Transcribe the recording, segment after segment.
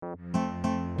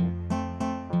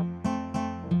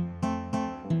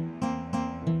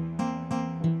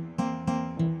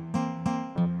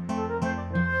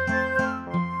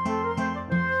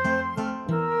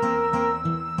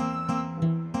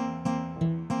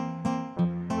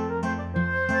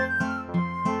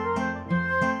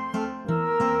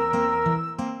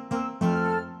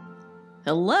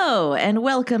Hello, and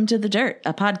welcome to The Dirt,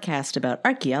 a podcast about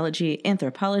archaeology,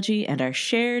 anthropology, and our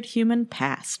shared human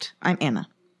past. I'm Anna.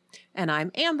 And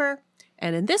I'm Amber.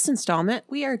 And in this installment,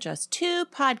 we are just two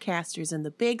podcasters in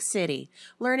the big city,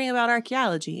 learning about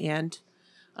archaeology and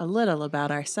a little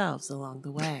about ourselves along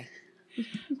the way.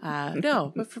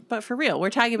 But for real, we're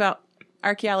talking about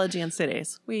archaeology in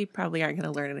cities. We probably aren't going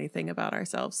to learn anything about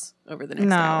ourselves over the next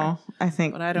hour. I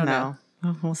think. But I don't know.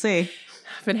 We'll see.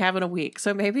 I've been having a week,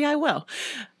 so maybe I will.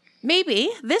 Maybe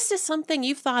this is something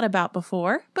you've thought about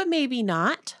before, but maybe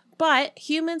not. But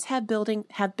humans have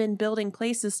been building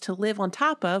places to live on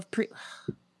top of.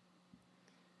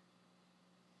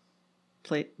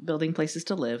 Building places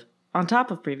to live on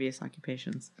top of previous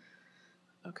occupations.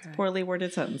 Okay. Poorly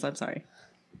worded sentence. I'm sorry.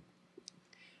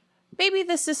 Maybe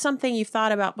this is something you've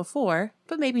thought about before,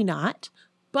 but maybe not.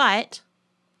 But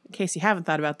in case you haven't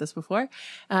thought about this before,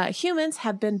 humans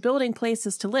have been building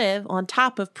places to live on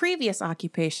top of previous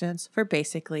occupations for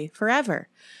basically forever.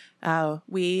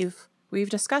 We've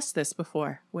discussed this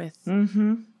before with Brenna.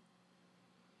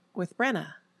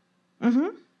 Mm-hmm.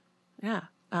 Yeah.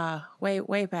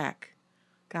 Way back.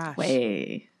 Gosh.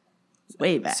 Way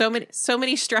back. So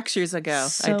many structures ago.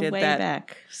 So I did way that.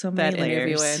 Back. So many that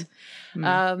layers. Interview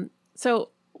in. So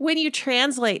when you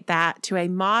translate that to a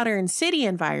modern city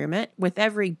environment with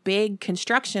every big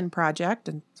construction project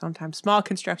and sometimes small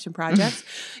construction projects,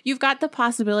 you've got the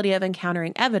possibility of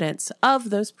encountering evidence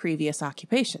of those previous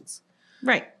occupations.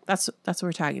 Right. That's what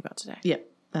we're talking about today.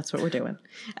 Yep. That's what we're doing.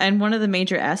 And one of the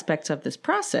major aspects of this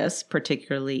process,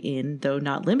 particularly in, though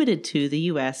not limited to, the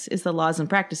U.S., is the laws and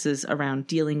practices around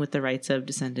dealing with the rights of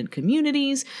descendant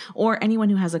communities or anyone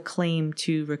who has a claim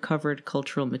to recovered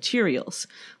cultural materials.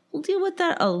 We'll deal with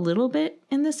that a little bit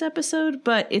in this episode,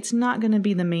 but it's not going to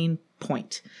be the main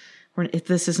point.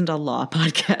 This isn't a law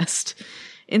podcast.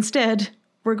 Instead,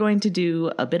 we're going to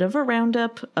do a bit of a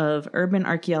roundup of urban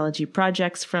archaeology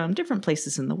projects from different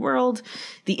places in the world,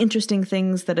 the interesting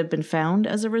things that have been found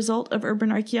as a result of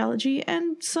urban archaeology,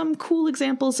 and some cool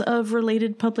examples of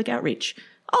related public outreach.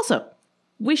 Also,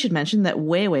 we should mention that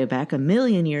way back,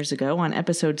 1,000,000 years ago, on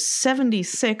episode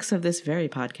 76 of this very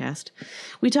podcast,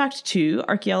 we talked to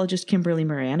archaeologist Kimberly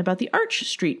Moran about the Arch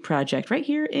Street project right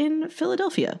here in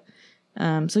Philadelphia.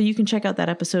 So you can check out that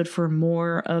episode for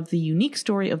more of the unique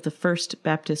story of the First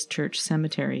Baptist Church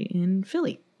Cemetery in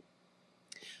Philly.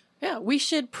 Yeah, we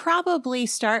should probably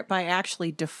start by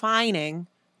actually defining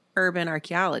urban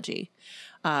archaeology.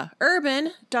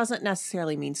 Urban doesn't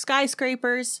necessarily mean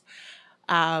skyscrapers,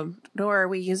 nor are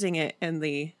we using it in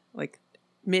the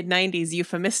mid-90s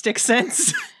euphemistic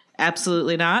sense.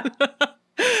 Absolutely not.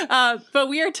 But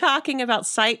we are talking about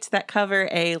sites that cover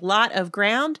a lot of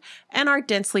ground and are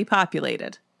densely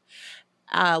populated.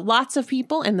 Lots of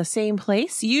people in the same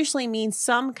place usually means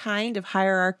some kind of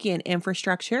hierarchy and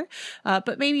infrastructure,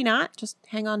 but maybe not. Just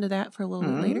hang on to that for a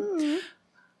little bit later.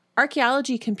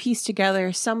 Archaeology can piece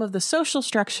together some of the social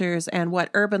structures and what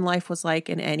urban life was like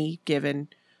in any given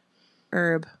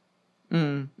urban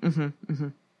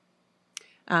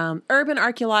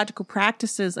archaeological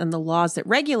practices and the laws that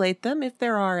regulate them, if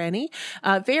there are any,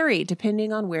 vary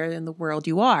depending on where in the world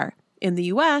you are. In the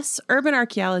U.S., urban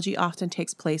archaeology often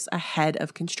takes place ahead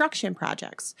of construction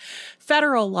projects.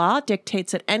 Federal law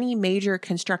dictates that any major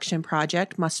construction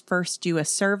project must first do a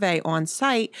survey on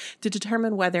site to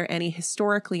determine whether any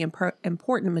historically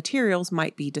important materials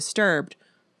might be disturbed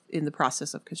in the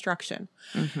process of construction.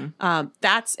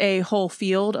 That's a whole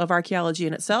field of archaeology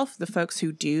in itself. The folks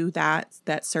who do that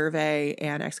survey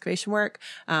and excavation work,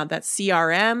 that's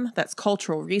CRM, that's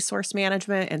cultural resource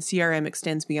management, and CRM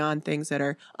extends beyond things that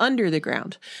are under the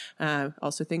ground,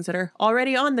 also things that are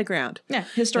already on the ground. Yeah,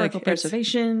 historical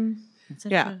preservation.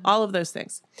 Yeah, all of those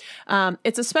things.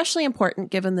 It's especially important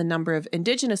given the number of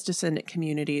indigenous descendant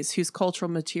communities whose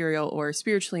cultural material or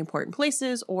spiritually important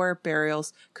places or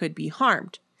burials could be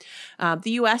harmed.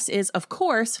 The U.S. is, of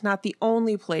course, not the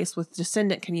only place with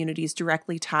descendant communities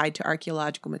directly tied to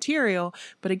archaeological material,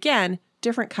 but again,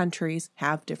 different countries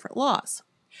have different laws.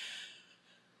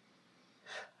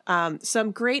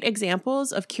 Some great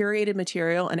examples of curated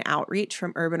material and outreach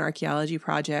from urban archaeology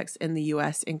projects in the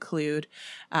U.S. include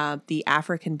the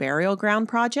African Burial Ground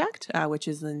Project, which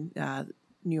is in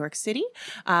New York City,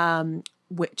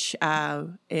 which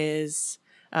is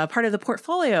part of the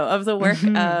portfolio of the work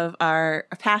of our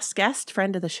past guest,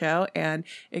 friend of the show, and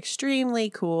extremely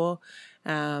cool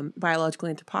biological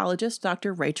anthropologist,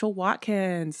 Dr. Rachel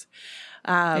Watkins.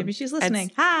 Maybe she's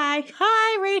listening.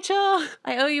 Hi, Rachel.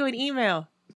 I owe you an email.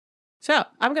 So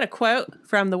I'm going to quote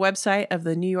from the website of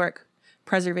the New York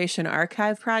Preservation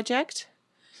Archive Project.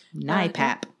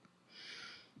 NIPAP.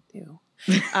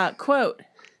 Quote,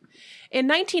 In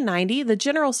 1990, the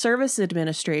General Service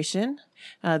Administration,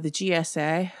 the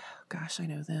GSA, gosh, I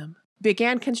know them,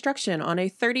 began construction on a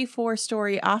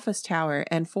 34-story office tower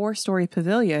and 4-story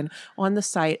pavilion on the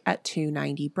site at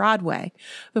 290 Broadway.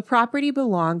 The property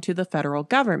belonged to the federal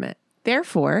government.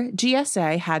 Therefore,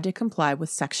 GSA had to comply with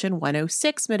Section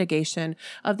 106 mitigation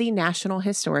of the National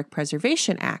Historic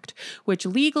Preservation Act, which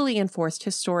legally enforced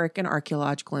historic and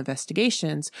archaeological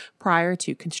investigations prior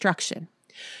to construction.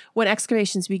 When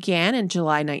excavations began in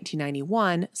July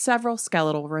 1991, several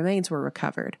skeletal remains were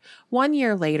recovered. 1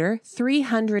 year later,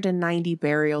 390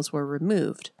 burials were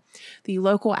removed. The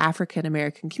local African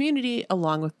American community,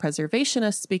 along with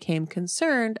preservationists, became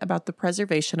concerned about the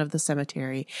preservation of the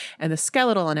cemetery and the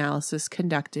skeletal analysis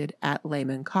conducted at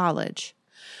Lehman College.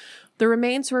 The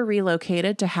remains were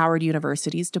relocated to Howard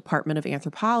University's Department of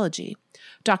Anthropology.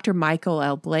 Dr. Michael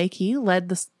L. Blakey led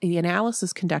the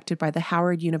analysis conducted by the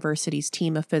Howard University's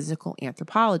team of physical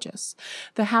anthropologists.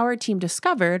 The Howard team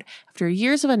discovered, after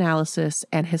years of analysis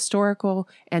and historical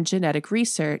and genetic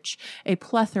research, a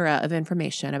plethora of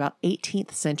information about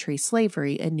 18th century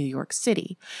slavery in New York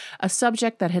City, a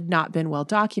subject that had not been well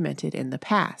documented in the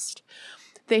past.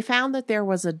 They found that there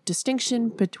was a distinction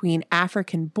between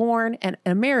African-born and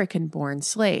American-born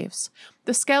slaves.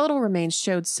 The skeletal remains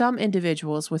showed some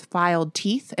individuals with filed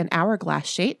teeth and hourglass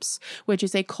shapes, which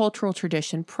is a cultural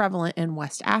tradition prevalent in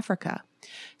West Africa.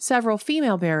 Several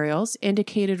female burials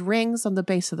indicated rings on the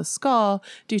base of the skull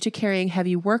due to carrying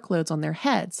heavy workloads on their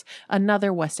heads,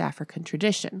 another West African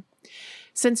tradition.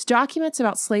 Since documents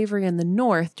about slavery in the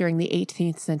North during the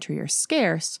 18th century are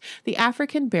scarce, the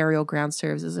African burial ground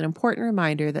serves as an important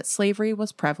reminder that slavery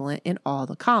was prevalent in all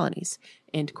the colonies."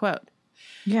 End quote.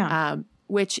 Yeah.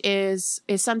 Which is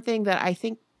something that I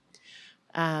think,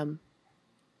 the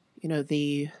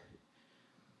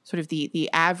sort of the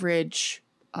average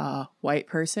white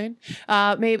person,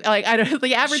 maybe like I don't know,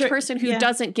 the average person who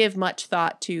doesn't give much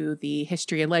thought to the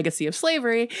history and legacy of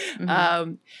slavery.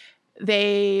 Mm-hmm.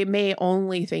 They may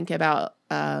only think about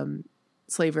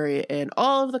slavery in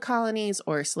all of the colonies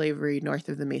or slavery north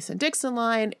of the Mason-Dixon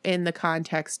line in the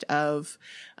context of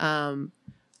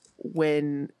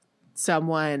when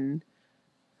someone,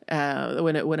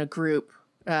 when a group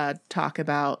talk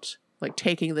about like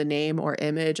taking the name or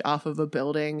image off of a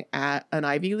building at an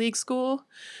Ivy League school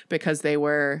because they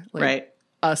were like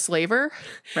a slaver,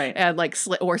 right, and like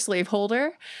or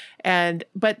slaveholder,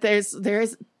 but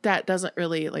there's that doesn't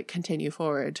really like continue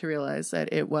forward to realize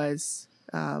that it was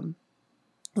the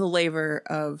labor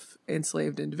of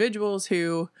enslaved individuals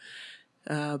who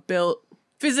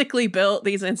physically built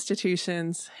these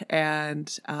institutions,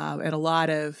 and a lot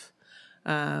of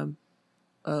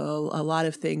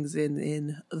things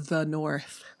in the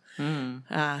North,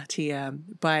 TM,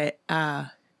 but.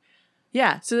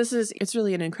 So it's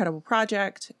really an incredible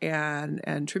project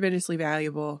and tremendously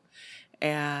valuable.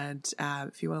 And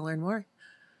if you want to learn more,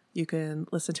 you can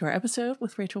listen to our episode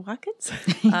with Rachel Watkins.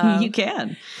 You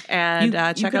can. And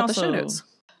check out the show notes.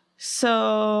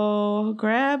 So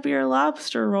grab your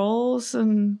lobster rolls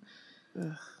and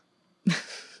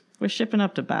we're shipping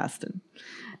up to Boston.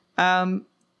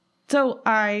 So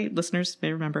listeners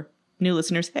may remember, new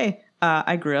listeners, hey,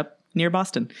 I grew up near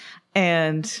Boston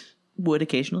and would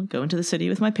occasionally go into the city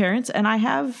with my parents, and I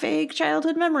have vague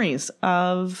childhood memories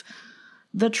of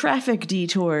the traffic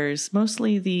detours,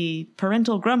 mostly the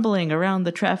parental grumbling around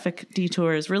the traffic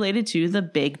detours related to the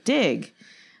Big Dig.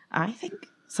 I think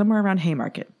somewhere around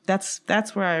Haymarket.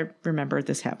 That's where I remember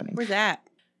this happening. Where's that?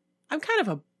 I'm kind of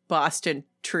a Boston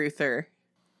truther.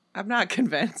 I'm not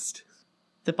convinced.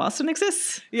 That Boston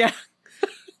exists? Yeah.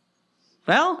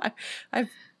 Well,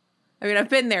 I've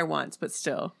been there once, but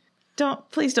still.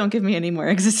 Please don't give me any more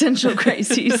existential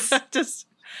crises. Just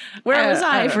where was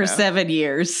I for 7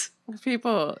 years?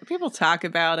 People talk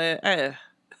about it.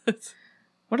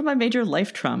 One of my major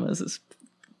life traumas is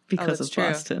because of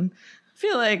Boston. I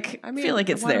feel like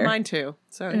it's there. Mine too.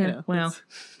 So well,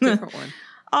 different one.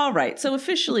 All right. So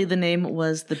officially, the name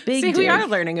was the Big Dig. We are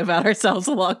learning about ourselves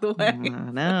along the way.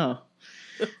 No.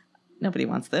 Nobody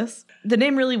wants this. The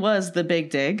name really was the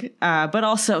Big Dig, but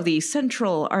also the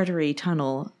Central Artery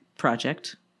Tunnel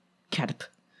Project, CATP.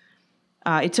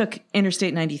 It took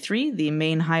Interstate 93, the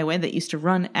main highway that used to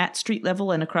run at street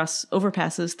level and across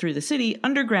overpasses through the city,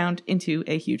 underground into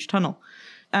a huge tunnel.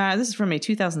 This is from a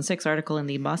 2006 article in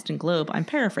the Boston Globe. I'm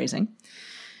paraphrasing.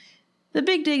 The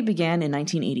Big Dig began in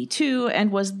 1982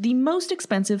 and was the most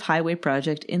expensive highway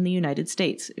project in the United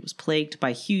States. It was plagued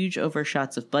by huge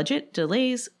overshots of budget,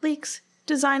 delays, leaks,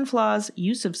 design flaws,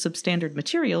 use of substandard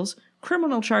materials,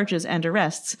 criminal charges and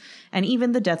arrests, and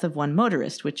even the death of one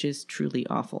motorist, which is truly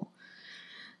awful.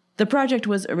 The project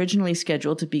was originally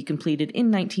scheduled to be completed in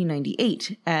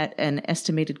 1998 at an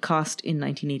estimated cost in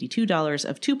 1982 dollars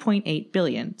of $2.8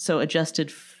 billion. So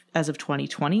adjusted as of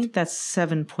 2020, that's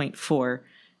 $7.4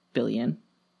 billion.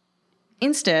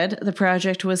 Instead, the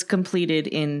project was completed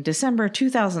in December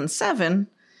 2007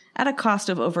 at a cost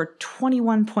of over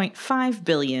 $21.5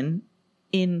 billion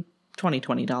in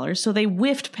 2020 dollars. So they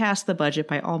whiffed past the budget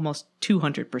by almost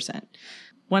 200%.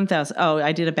 1,000. Oh,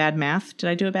 I did a bad math. Did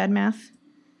I do a bad math?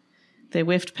 They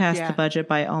whiffed past the budget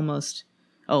by almost,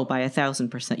 by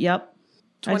 1,000%. Yep.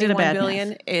 I did a bad billion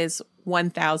math. is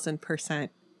 1,000%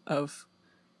 of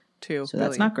 $2 billion. So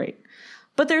that's not great.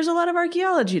 But there's a lot of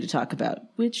archaeology to talk about,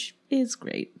 which is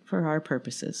great for our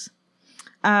purposes.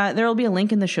 There will be a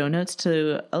link in the show notes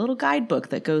to a little guidebook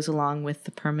that goes along with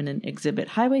the permanent exhibit,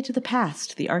 Highway to the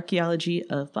Past, The Archaeology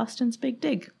of Boston's Big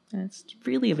Dig. It's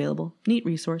freely available. Neat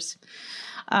resource.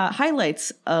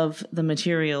 Highlights of the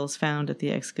materials found at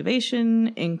the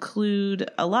excavation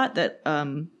include a lot that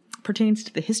pertains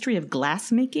to the history of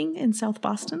glass making in South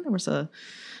Boston. There was a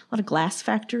lot of glass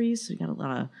factories. We got a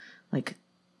lot of like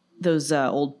those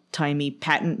old-timey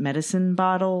patent medicine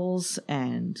bottles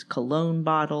and cologne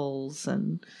bottles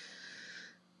and,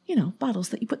 bottles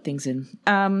that you put things in.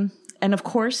 And of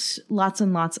course, lots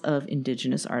and lots of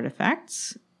indigenous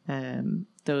artifacts.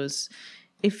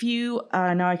 If you,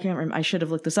 now I can't remember, I should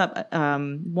have looked this up.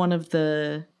 One of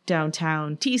the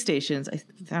downtown tea stations,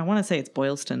 I want to say it's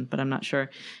Boylston, but I'm not sure,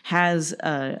 has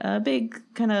a big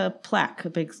kind of plaque, a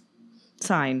big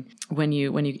sign when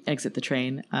you exit the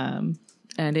train.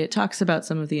 And it talks about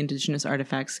some of the indigenous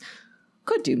artifacts.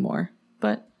 Could do more,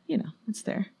 but, it's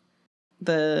there.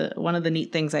 One of the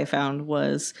neat things I found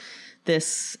was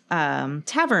this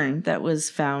tavern that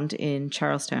was found in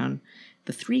Charlestown,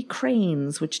 the Three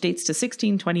Cranes, which dates to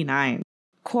 1629.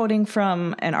 Quoting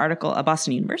from an article, a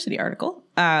Boston University article,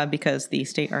 because the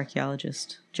state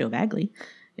archaeologist Joe Bagley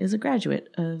is a graduate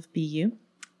of BU.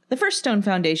 The first stone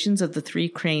foundations of the Three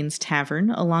Cranes Tavern,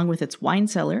 along with its wine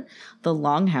cellar, the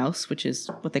Longhouse, which is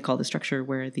what they call the structure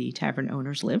where the tavern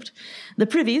owners lived, the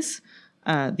privies,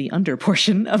 the under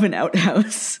portion of an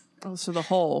outhouse. Oh, so the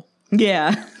hole.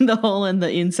 Yeah, the hole in the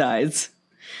insides.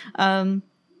 And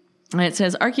it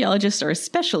says, archaeologists are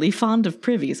especially fond of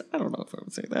privies. I don't know if I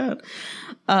would say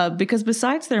that. Because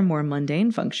besides their more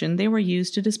mundane function, they were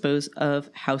used to dispose of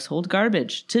household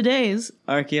garbage. Today's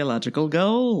archaeological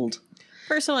gold.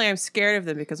 Personally, I'm scared of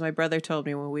them because my brother told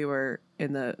me when we were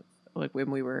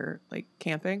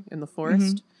camping in the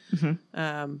forest, in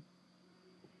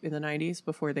the 90s,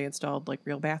 before they installed like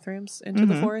real bathrooms into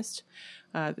the forest,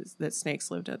 that snakes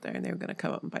lived out there and they were going to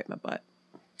come up and bite my butt.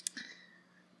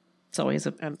 It's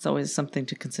always something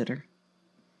to consider.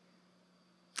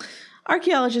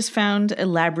 Archaeologists found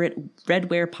elaborate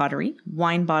redware pottery,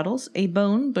 wine bottles, a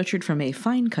bone butchered from a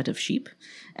fine cut of sheep,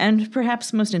 and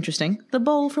perhaps most interesting, the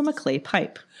bowl from a clay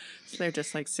pipe. So they're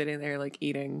just like sitting there like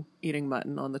eating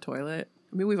mutton on the toilet.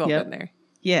 I mean, we've all been there.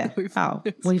 Yeah. We've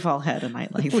all had a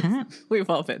night like that. We've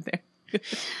all been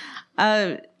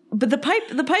there. But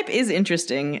the pipe is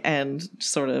interesting and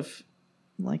sort of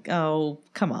like, oh,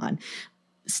 come on.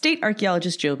 State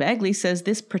archaeologist Joe Bagley says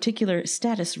this particular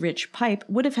status-rich pipe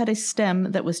would have had a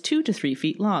stem that was 2 to 3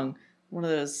 feet long. One of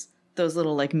those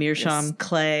little like meerschaum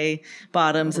clay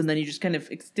bottoms, and then you just kind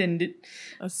of extend it.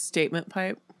 A statement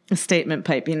pipe. A statement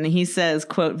pipe. And he says,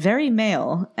 quote, very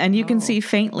male, and you can see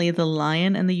faintly the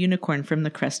lion and the unicorn from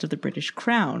the crest of the British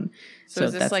crown. So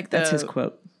is this that's his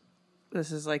quote.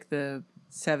 This is like the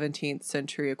 17th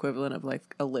century equivalent of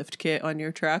like a lift kit on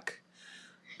your truck.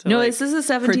 No, this is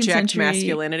a 17th project century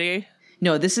masculinity.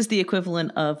 No, this is the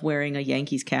equivalent of wearing a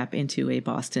Yankees cap into a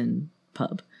Boston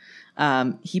pub.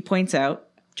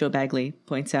 Joe Bagley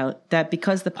points out that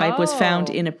because the pipe was found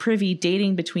in a privy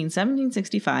dating between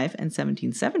 1765 and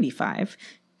 1775,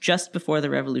 just before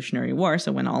the Revolutionary War,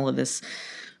 so when all of this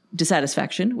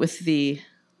dissatisfaction with the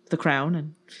crown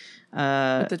and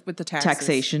with the taxes.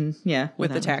 Taxation,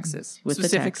 with the taxes, with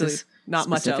specifically, the taxes, not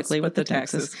much else, with the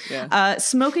taxes. Yeah.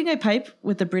 Smoking a pipe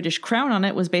with the British crown on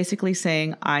it was basically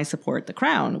saying, "I support the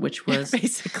crown," which was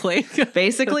basically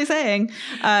saying,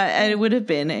 and it would have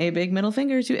been a big middle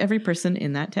finger to every person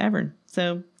in that tavern.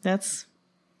 So that's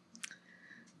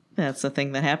a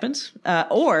thing that happened.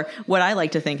 Or what I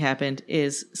like to think happened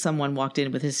is someone walked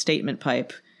in with his statement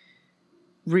pipe,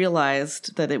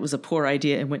 realized that it was a poor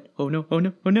idea and went, oh no,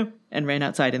 and ran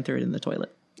outside and threw it in the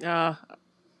toilet. That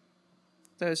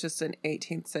was just an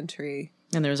 18th century.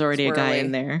 And there was already a guy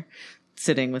in there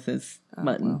sitting with his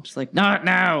mutton. Just like, not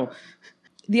now.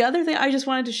 The other thing, I just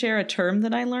wanted to share a term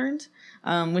that I learned,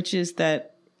 which is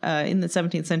that in the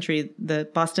 17th century, the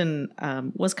Boston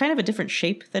was kind of a different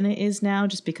shape than it is now,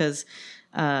 just because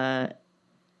in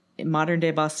modern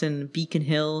day Boston, Beacon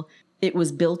Hill, it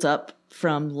was built up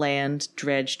from land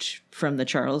dredged from the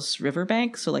Charles River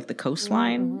bank. So like the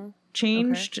coastline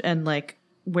changed, and like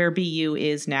where BU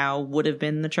is now would have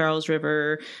been the Charles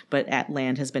River, but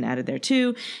land has been added there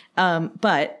too.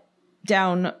 But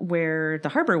down where the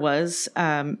harbor was,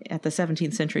 at the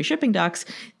 17th century shipping docks,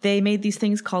 they made these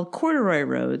things called corduroy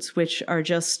roads, which are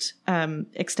just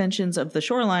extensions of the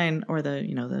shoreline or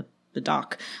the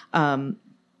dock,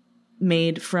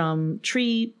 made from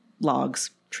tree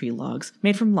logs,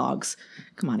 made from logs.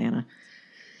 Come on, Anna.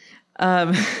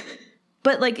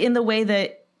 But like in the way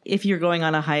that if you're going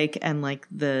on a hike and like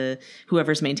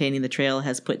whoever's maintaining the trail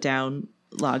has put down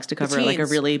logs to cover like a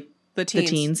really the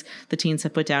teens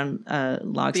have put down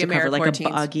logs to cover like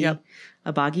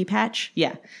a boggy patch.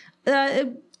 Yeah.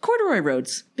 Corduroy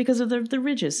roads because of the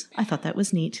ridges. I thought that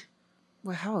was neat.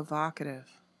 Well, how evocative.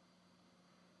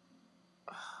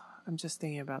 I'm just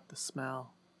thinking about the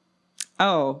smell.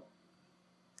 Oh,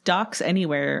 docks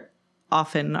anywhere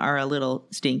often are a little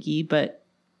stinky, but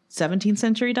 17th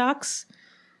century docks?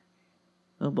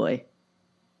 Oh boy.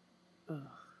 Ugh.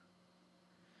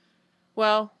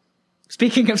 Well,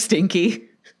 speaking of stinky.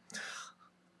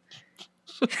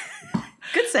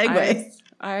 Good segue.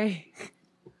 I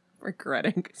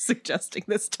regretting suggesting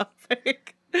this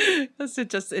topic.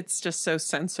 It's just so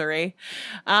sensory.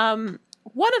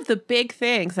 One of the big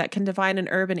things that can define an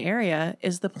urban area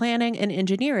is the planning and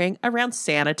engineering around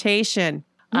sanitation.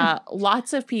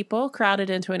 Lots of people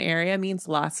crowded into an area means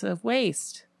lots of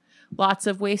waste. Lots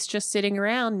of waste just sitting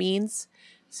around means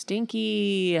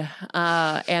stinky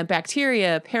and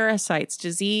bacteria, parasites,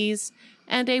 disease,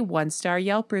 and a 1-star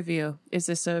Yelp review. Is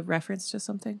this a reference to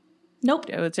something? Nope.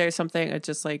 Is there something it's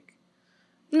just like...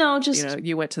 No, just...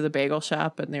 you went to the bagel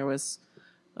shop and there was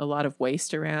a lot of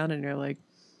waste around and you're like...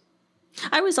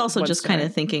 I was also just kind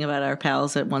of thinking about our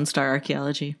pals at 1-Star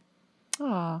Archaeology.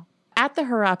 Aw. At the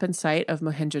Harappan site of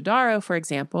Mohenjo-Daro, for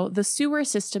example, the sewer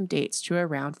system dates to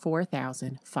around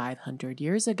 4,500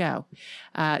 years ago.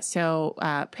 So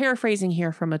paraphrasing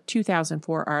here from a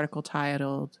 2004 article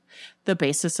titled, "The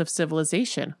Basis of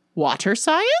Civilization, Water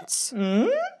Science?"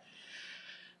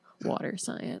 Water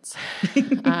science.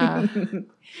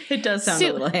 It does sound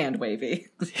a little hand-wavy.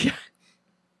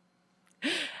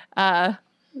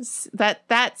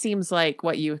 That seems like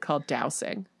what you would call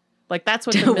dowsing. Like that's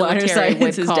what the water military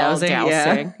would call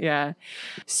dowsing. Yeah.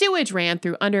 Sewage ran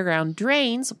through underground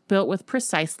drains built with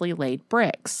precisely laid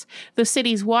bricks. The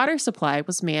city's water supply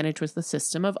was managed with the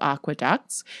system of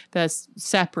aqueducts that's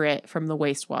separate from the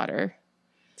wastewater,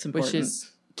 which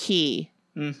is key.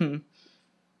 Mm-hmm.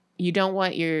 You don't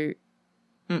want your...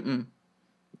 You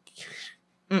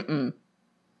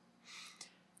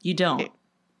don't. You're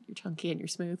chunky and you're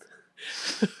smooth.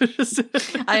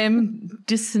 I am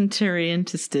dysentery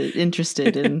interested in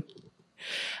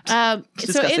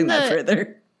discussing that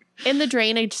further. In the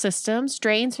drainage systems,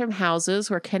 drains from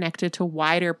houses were connected to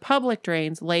wider public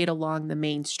drains laid along the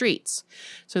main streets.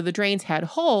 So the drains had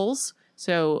holes.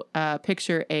 So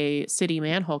picture a city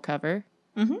manhole cover,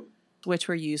 which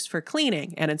were used for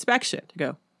cleaning and inspection to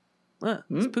go,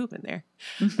 there's poop in there.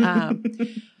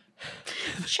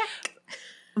 Check.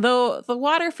 Though the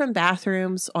water from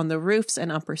bathrooms on the roofs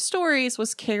and upper stories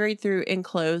was carried through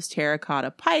enclosed terracotta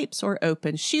pipes or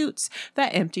open chutes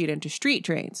that emptied into street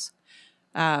drains.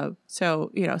 So,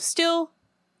 still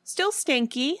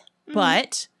stinky,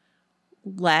 but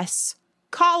less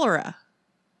cholera.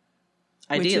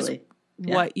 Ideally. Which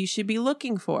is what you should be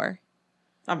looking for.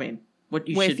 I mean, what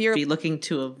you should be looking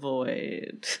to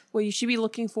avoid. Well, you should be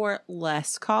looking for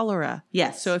less cholera.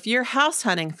 Yes. So if you're house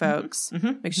hunting, folks,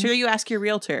 make sure you ask your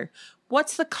realtor,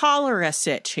 what's the cholera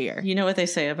sitch here? You know what they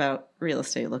say about real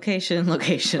estate.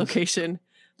 Location.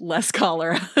 Less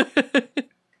cholera.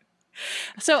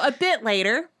 So a bit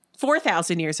later,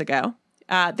 4,000 years ago,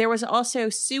 there was also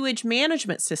sewage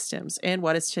management systems in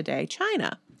what is today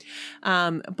China.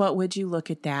 But would you look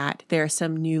at that? There's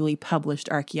some newly published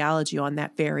archaeology on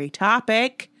that very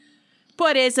topic.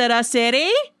 But is it a city?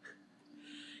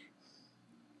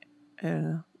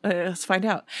 Let's find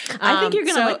out. I think you're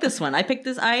gonna like this one. I picked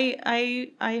this.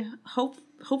 I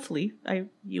hopefully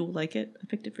you will like it. I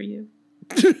picked it for you.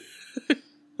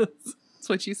 That's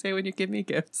what you say when you give me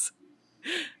gifts.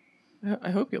 I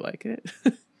hope you like it.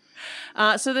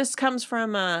 So this comes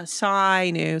from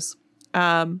Sci News.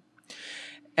 And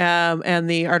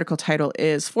the article title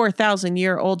is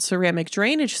 4,000-year-old ceramic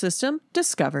drainage system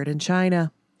discovered in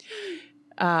China.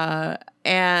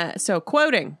 And so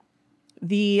quoting,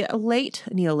 the late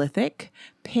Neolithic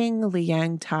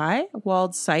Pingliangtai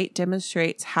walled site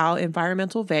demonstrates how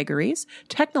environmental vagaries,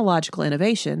 technological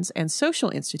innovations, and social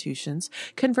institutions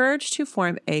converge to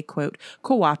form a, quote,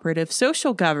 cooperative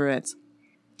social governance.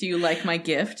 Do you like my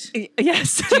gift?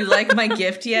 Yes. Do you like my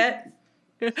gift yet?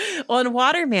 On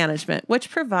water management,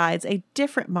 which provides a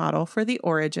different model for the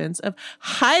origins of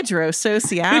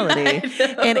hydrosociality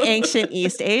in ancient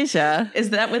East Asia. Is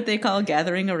that what they call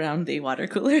gathering around the water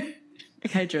cooler?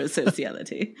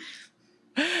 Hydrosociality.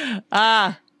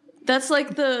 That's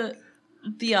like the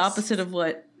opposite of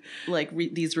what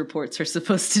these reports are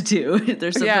supposed to do.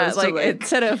 They're supposed to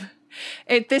instead of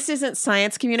this isn't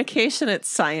science communication, it's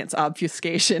science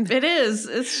obfuscation. It is.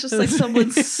 It's just like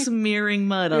someone smearing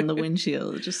mud on the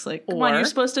windshield. Just like, come on, you're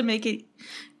supposed to make it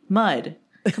mud.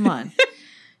 Come on.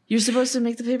 You're supposed to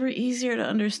make the paper easier to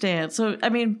understand. So, I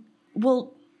mean,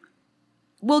 we'll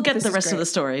get the rest of the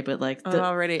story, but like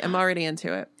I'm already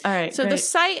into it. All right. So the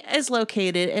site is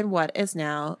located in what is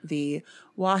now the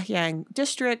Huahyang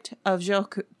district of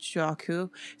Jiakou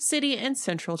City in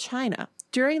central China.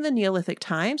 During the Neolithic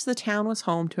times, the town was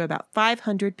home to about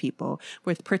 500 people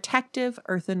with protective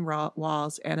earthen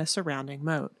walls and a surrounding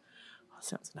moat. Oh,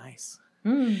 sounds nice.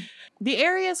 The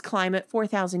area's climate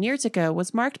 4,000 years ago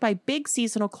was marked by big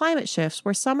seasonal climate shifts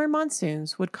where summer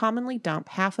monsoons would commonly dump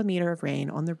 0.5 meter of rain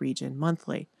on the region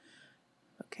monthly.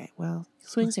 Okay, well,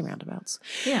 swings and roundabouts.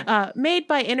 Yeah. Made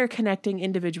by interconnecting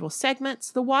individual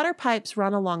segments, the water pipes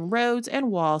run along roads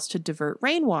and walls to divert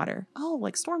rainwater. Oh,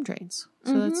 like storm drains.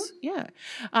 So that's, yeah.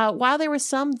 While there was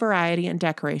some variety in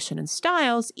decoration and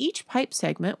styles, each pipe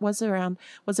segment was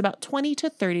about 20 to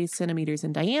 30 centimeters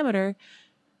in diameter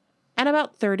and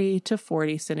about 30 to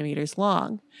 40 centimeters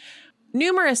long.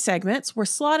 Numerous segments were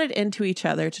slotted into each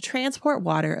other to transport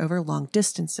water over long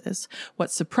distances.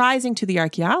 What's surprising to the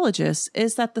archaeologists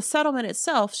is that the settlement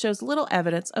itself shows little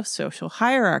evidence of social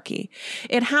hierarchy.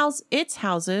 Its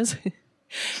houses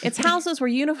were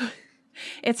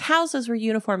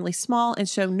uniformly small and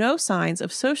show no signs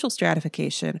of social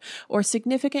stratification or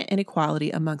significant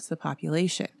inequality amongst the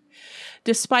population.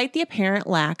 Despite the apparent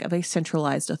lack of a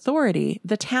centralized authority,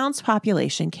 the town's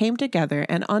population came together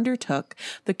and undertook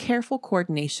the careful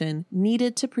coordination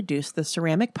needed to produce the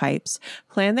ceramic pipes,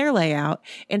 plan their layout,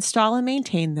 install and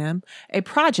maintain them, a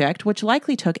project which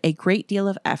likely took a great deal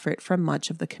of effort from much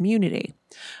of the community.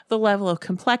 The level of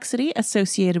complexity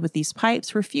associated with these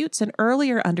pipes refutes an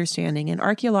earlier understanding in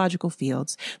archaeological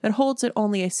fields that holds that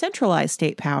only a centralized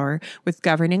state power with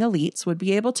governing elites would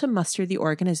be able to muster the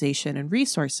organization and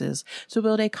resources to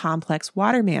build a complex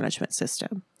water management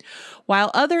system.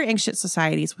 While other ancient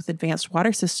societies with advanced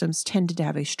water systems tended to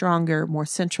have a stronger, more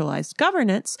centralized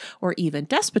governance or even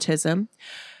despotism,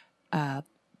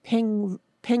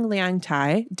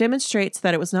 Pingliangtai demonstrates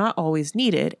that it was not always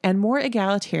needed, and more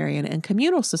egalitarian and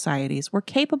communal societies were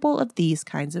capable of these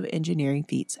kinds of engineering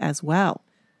feats as well.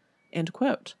 End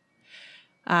quote.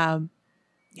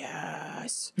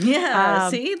 Yes. Yeah.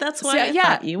 See, that's why I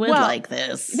thought you would like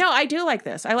this. No, I do like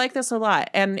this. I like this a lot,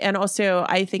 and also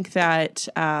I think that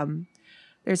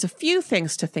there's a few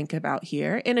things to think about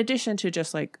here, in addition to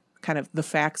just like kind of the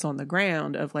facts on the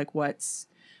ground of like what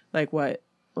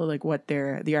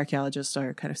the archaeologists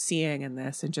are kind of seeing in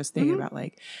this, and just thinking about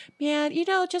like, man,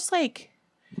 just like,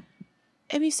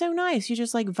 it'd be so nice. You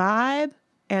just like vibe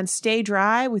and stay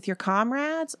dry with your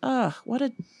comrades. Ugh,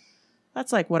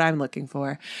 that's like what I'm looking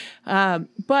for.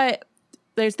 But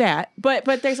there's that. But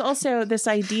there's also this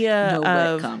idea of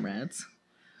wet comrades.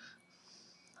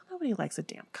 Nobody likes a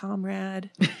damn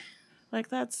comrade. Like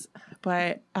that's,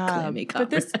 but clammy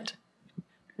comrade.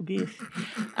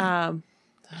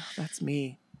 That's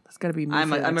me. That's gotta be me.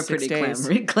 I'm a pretty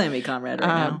clammy comrade right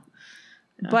now.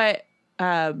 Yeah. But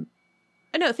I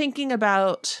know, thinking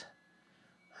about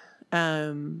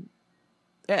and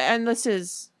this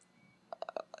is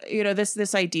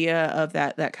this idea of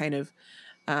that kind of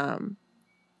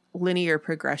linear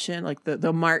progression, like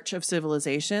the march of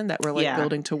civilization that we're like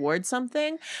building towards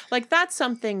something. Like that's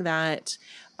something that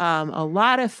a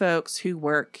lot of folks who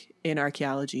work in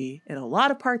archaeology in a lot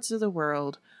of parts of the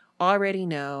world already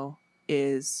know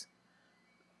is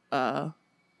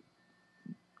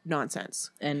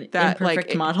nonsense. An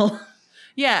imperfect model.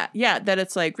 Yeah, that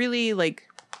it's like really like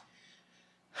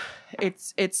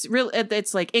it's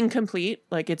like incomplete,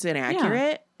 like it's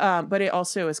inaccurate, but it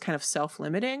also is kind of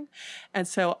self-limiting. And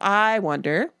so I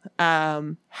wonder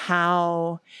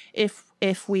how if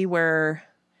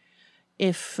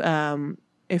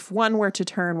one were to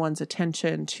turn one's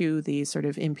attention to these sort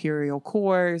of imperial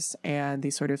cores and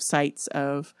these sort of sites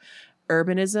of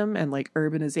urbanism and like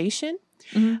urbanization,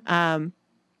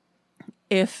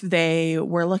 if they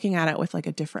were looking at it with like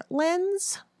a different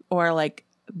lens, or like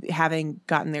having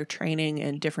gotten their training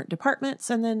in different departments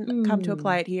and then come to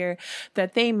apply it here,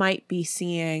 that they might be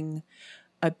seeing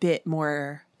a bit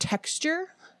more texture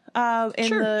in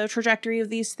the trajectory of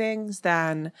these things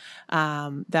than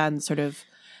sort of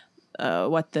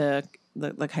what the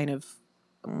kind of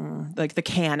like the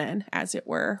canon, as it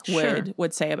were,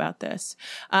 would say about this.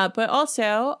 But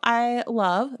also, I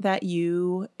love that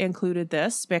you included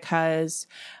this because,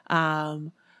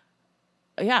 we're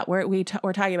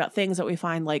talking about things that we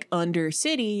find like under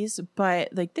cities, but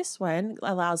like this one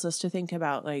allows us to think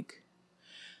about like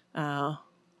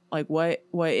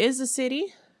what is a city,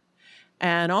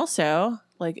 and also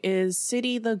like is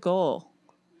city the goal,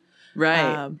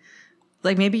 right?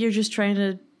 Like maybe you're just trying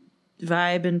to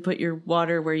vibe and put your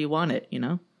water where you want it, you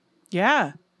know?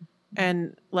 Yeah.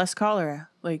 And less cholera.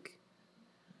 Like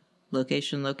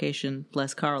location,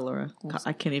 less cholera.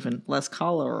 I can't even less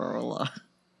cholera.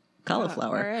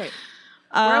 Cauliflower. All right.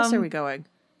 Where else are we going?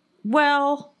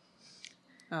 Well,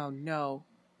 oh no.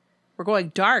 We're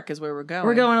going dark is where we're going.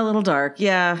 We're going a little dark.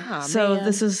 Yeah. Oh, so man.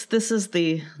 this is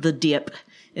the dip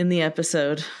in the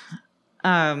episode.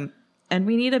 And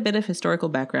we need a bit of historical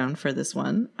background for this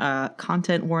one.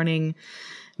 Content warning,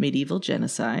 medieval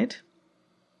genocide.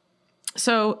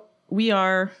 So we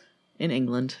are in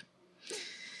England.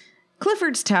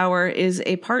 Clifford's Tower is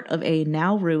a part of a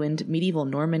now ruined medieval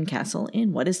Norman castle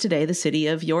in what is today the city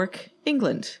of York,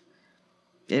 England.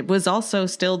 It was also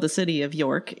still the city of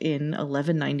York in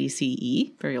 1190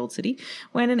 CE, very old city,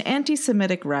 when an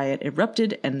anti-Semitic riot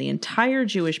erupted and the entire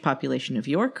Jewish population of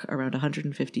York, around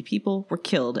 150 people, were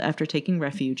killed after taking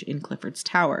refuge in Clifford's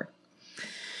Tower.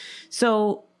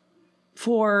 So,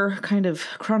 for kind of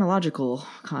chronological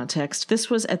context, this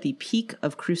was at the peak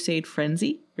of Crusade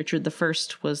frenzy. Richard I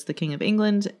was the King of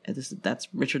England. That's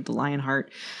Richard the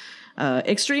Lionheart.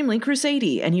 Extremely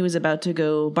crusadey, and he was about to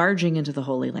go barging into the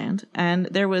Holy Land, and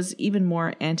there was even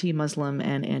more anti-Muslim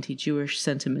and anti-Jewish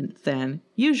sentiment than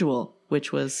usual,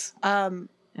 which was an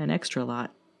extra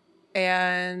lot.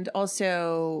 And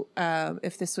also,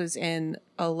 if this was in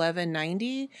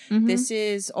 1190, this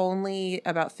is only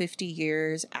about 50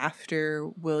 years after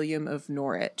William of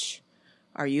Norwich.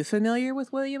 Are you familiar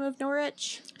with William of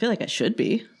Norwich? I feel like I should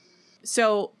be.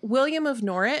 So William of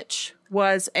Norwich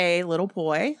was a little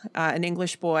boy, an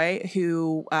English boy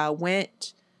who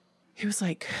he was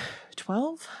like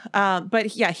 12.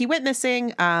 But yeah, he went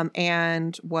missing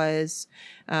and was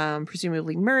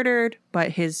presumably murdered,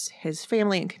 but his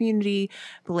family and community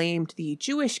blamed the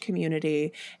Jewish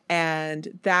community.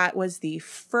 And that was the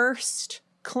first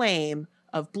claim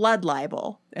of blood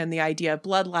libel, and the idea of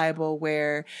blood libel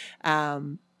where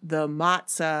the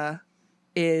matzah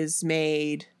is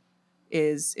made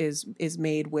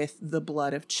with the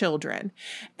blood of children.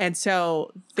 And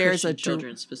so there's Christian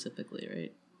children specifically,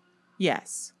 right?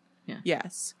 Yes. Yeah.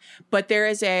 Yes. But there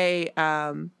is a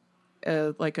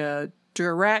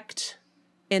direct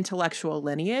intellectual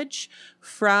lineage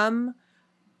from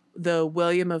the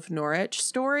William of Norwich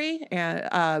story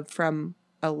and from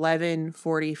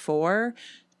 1144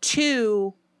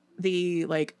 to the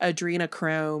like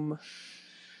adrenochrome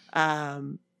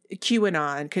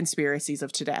QAnon conspiracies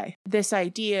of today. This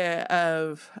idea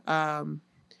of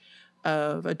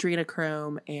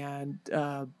adrenochrome and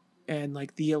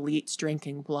like the elites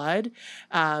drinking blood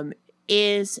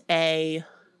is a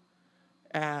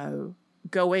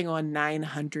going on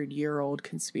 900-year-old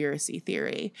conspiracy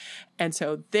theory. And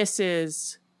so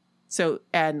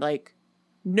like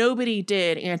nobody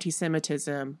did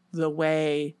anti-Semitism the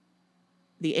way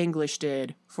the English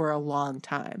did for a long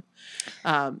time.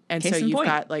 And Case so in you've point.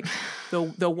 got like the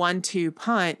 1-2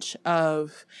 punch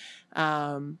of,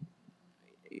 trying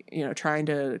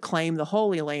to claim the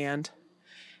Holy Land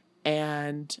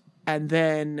and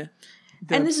then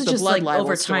and this is just blood like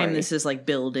over story. time, this is like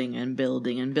building and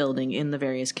building and building in the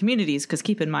various communities. Because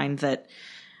keep in mind that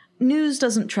news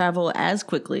doesn't travel as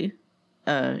quickly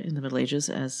in the Middle Ages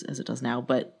as it does now,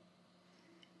 but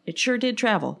it sure did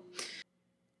travel.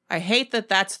 I hate that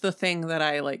that's the thing that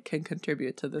I like can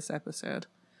contribute to this episode.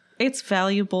 It's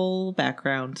valuable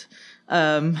background,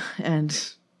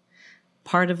 and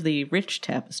part of the rich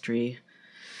tapestry.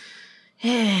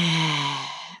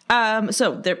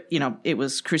 So there, it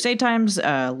was Crusade times.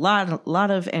 A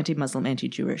lot of anti-Muslim,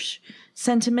 anti-Jewish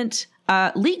sentiment.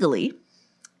 Legally,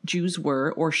 Jews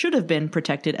were or should have been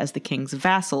protected as the king's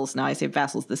vassals. Now, I say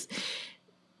vassals.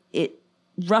 It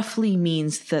roughly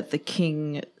means that the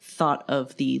king thought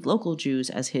of the local Jews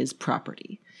as his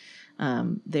property.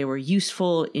 They were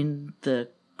useful in the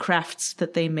crafts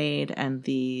that they made and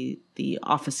the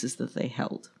offices that they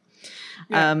held.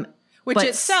 Yeah. Which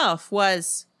itself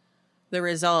was the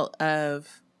result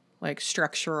of like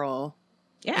structural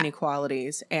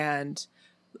inequalities and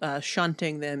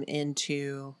shunting them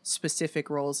into specific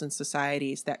roles in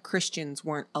societies that Christians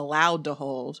weren't allowed to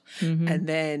hold, and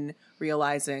then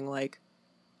realizing like,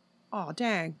 oh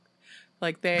dang,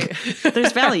 like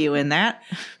there's value in that.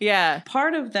 Yeah,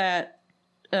 part of that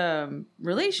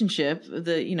relationship,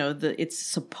 it's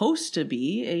supposed to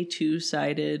be a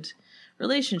two-sided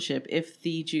relationship. If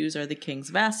the Jews are the king's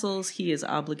vassals, he is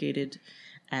obligated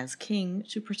as king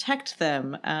to protect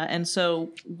them. And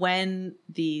so when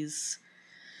these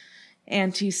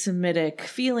anti-Semitic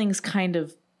feelings kind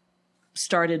of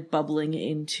started bubbling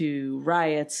into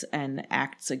riots and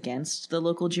acts against the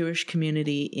local Jewish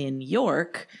community in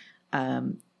York,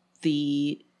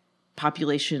 the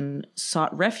population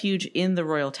sought refuge in the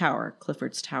Royal Tower,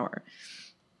 Clifford's Tower.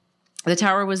 The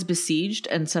tower was besieged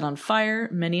and set on fire.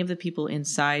 Many of the people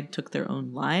inside took their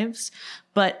own lives,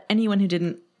 but anyone who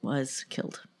didn't was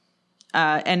killed.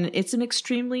 And it's an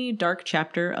extremely dark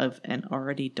chapter of an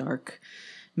already dark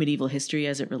medieval history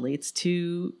as it relates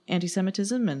to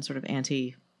anti-Semitism and sort of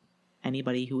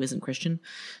anybody who isn't Christian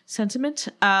sentiment.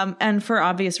 And for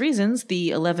obvious reasons, the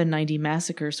 1190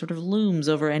 massacre sort of looms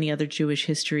over any other Jewish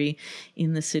history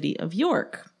in the city of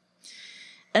York.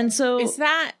 And so does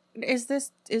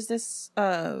this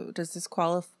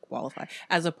qualify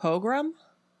as a pogrom?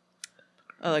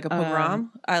 Like a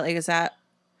pogrom? Is that?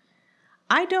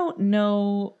 I don't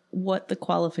know what the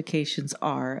qualifications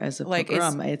are as a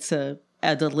pogrom. It's a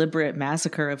deliberate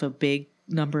massacre of a big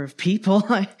number of people.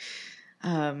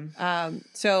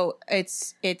 So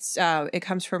it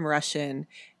comes from Russian,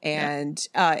 and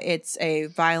it's a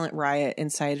violent riot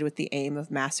incited with the aim of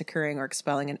massacring or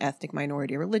expelling an ethnic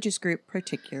minority or religious group,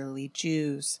 particularly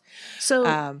Jews.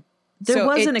 So there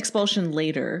was an expulsion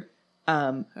later.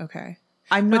 Okay.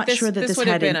 I'm not sure that this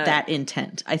had that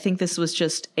intent. I think this was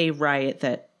just a riot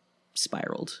that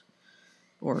spiraled,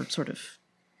 or sort of,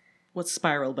 what's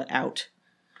spiral but out?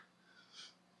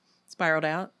 Spiraled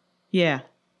out? Yeah.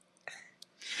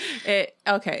 It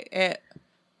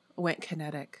went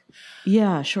kinetic.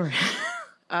 Yeah, sure.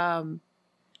 So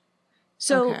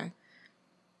okay.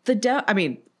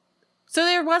 So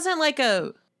there wasn't like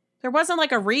a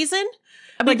reason?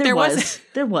 I mean, there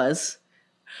was.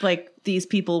 Like, these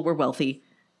people were wealthy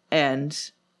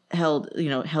and held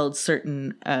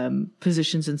certain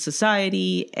positions in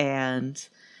society, and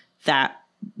that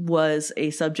was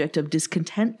a subject of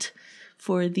discontent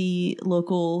for the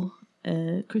local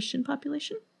Christian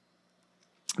population.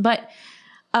 But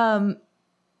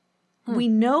we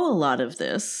know a lot of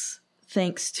this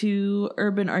thanks to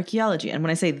urban archaeology. And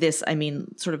when I say this, I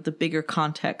mean sort of the bigger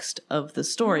context of the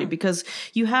story, because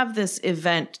you have this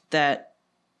event that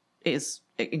is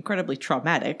incredibly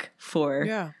traumatic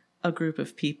for a group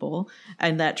of people,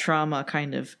 and that trauma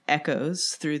kind of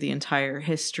echoes through the entire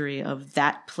history of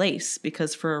that place,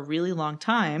 because for a really long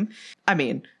time,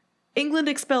 England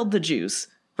expelled the Jews,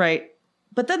 right?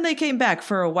 But then they came back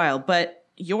for a while, but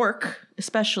York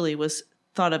especially was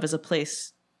thought of as a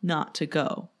place not to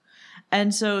go.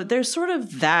 And so there's sort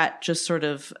of that just sort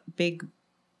of big,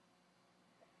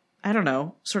 I don't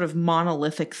know, sort of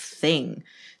monolithic thing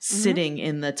sitting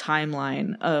in the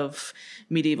timeline of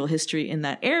medieval history in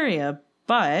that area.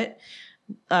 But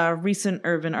recent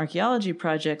urban archaeology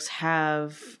projects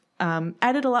have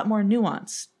added a lot more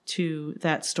nuance to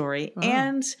that story,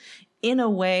 and in a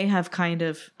way have kind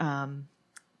of,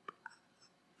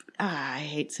 I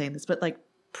hate saying this, but like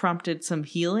prompted some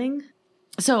healing.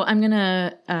 So I'm going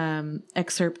to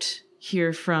excerpt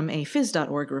here from a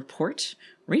phys.org report.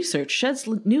 Research sheds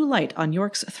new light on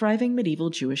York's thriving medieval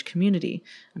Jewish community.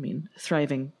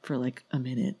 Thriving for like a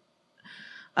minute.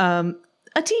 A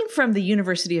team from the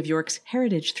University of York's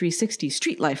Heritage 360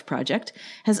 Street Life project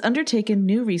has undertaken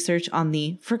new research on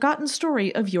the forgotten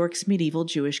story of York's medieval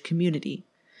Jewish community.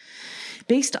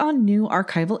 Based on new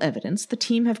archival evidence, the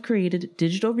team have created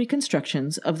digital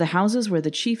reconstructions of the houses where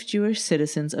the chief Jewish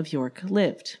citizens of York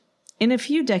lived. In a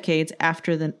few decades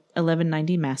after the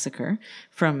 1190 massacre,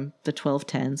 from the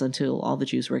 1210s until all the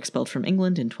Jews were expelled from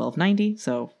England in 1290,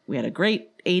 so we had a great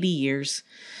 80 years,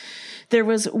 there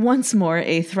was once more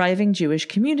a thriving Jewish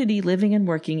community living and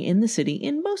working in the city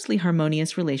in mostly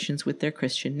harmonious relations with their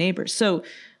Christian neighbors. So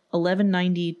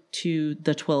 1190 to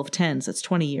the 1210s, that's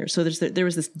 20 years. So there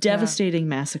was this devastating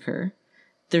massacre.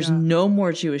 There's no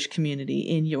more Jewish community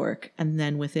in York. And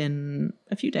then within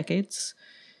a few decades,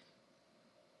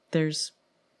 there's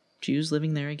Jews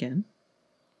living there again.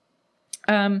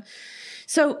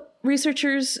 So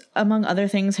researchers, among other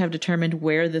things, have determined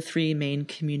where the three main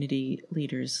community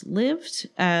leaders lived.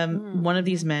 One of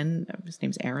these men, his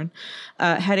name's Aaron,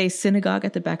 had a synagogue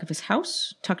at the back of his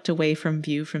house, tucked away from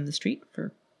view from the street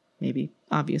for maybe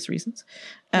obvious reasons.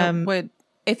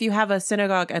 If you have a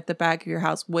synagogue at the back of your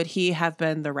house, would he have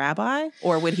been the rabbi,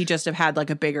 or would he just have had like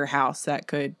a bigger house that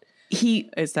could? He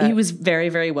was very,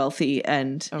 very wealthy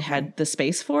and had the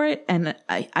space for it. And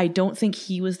I don't think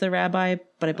he was the rabbi,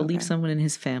 but I believe someone in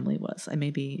his family was. I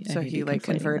may be he like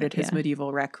converted his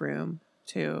medieval rec room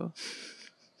to.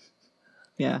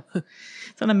 Yeah,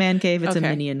 it's not a man cave; it's a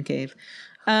minion cave.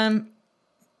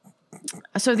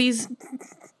 So these.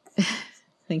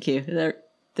 Thank you. Did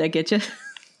I get you?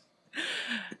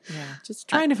 Yeah, just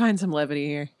trying to find some levity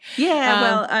here. Yeah,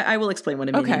 well, I will explain what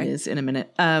a minion is in a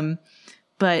minute.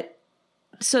 But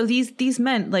so these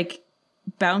men like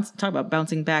talk about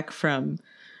bouncing back from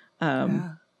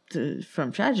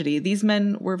tragedy. These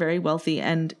men were very wealthy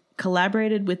and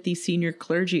collaborated with the senior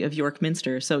clergy of York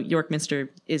Minster. So York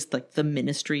Minster is like the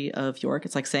ministry of York.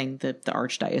 It's like saying the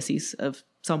archdiocese of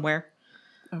somewhere.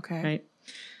 Okay. Right.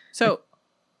 So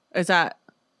is that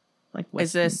like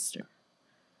Westminster?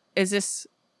 Is this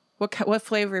what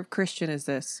flavor of Christian is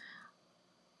this?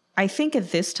 I think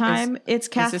at this time it's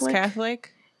Catholic. Is this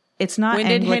Catholic? It's not.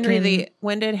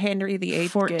 When did Henry VIII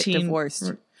 14, get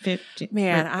divorced? 15,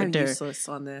 Man, I'm useless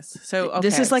on this. So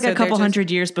this is like a couple hundred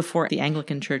years before the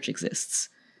Anglican Church exists.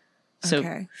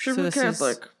 So so this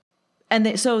Catholic. And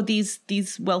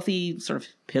these wealthy sort of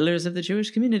pillars of the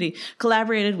Jewish community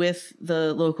collaborated with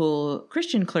the local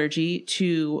Christian clergy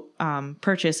to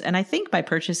purchase, and I think by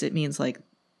purchase it means like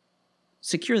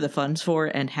secure the funds for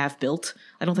and have built.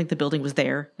 I don't think the building was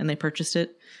there and they purchased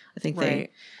it. I think they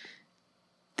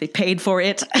paid for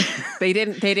it. They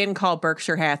didn't call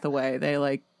Berkshire Hathaway.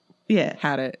 They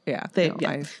had it. Yeah.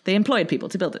 They employed people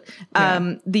to build it.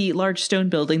 Yeah. The large stone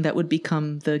building that would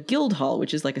become the Guildhall,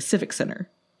 which is like a civic center.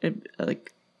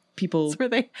 Like people. That's where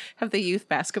they have the youth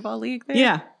basketball league there?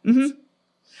 Yeah. Mm-hmm.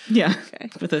 Yeah. Okay.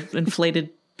 With an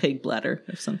inflated pig bladder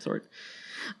of some sort.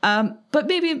 But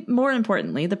maybe more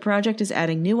importantly, the project is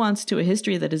adding nuance to a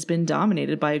history that has been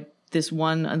dominated by this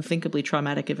one unthinkably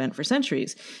traumatic event for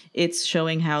centuries. It's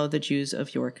showing how the Jews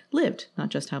of York lived, not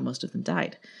just how most of them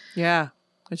died. Yeah,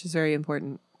 which is very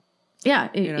important. Yeah.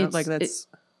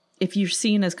 If you're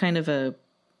seen as kind of a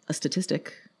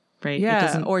statistic, right?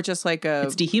 Yeah, or just like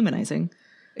it's dehumanizing.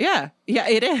 Yeah,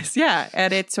 it is. Yeah,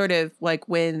 and it's sort of like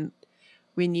when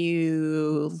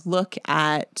you look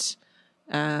at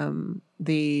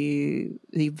the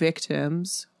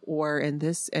victims, or in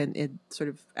this, and it sort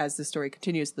of as the story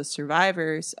continues, the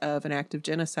survivors of an act of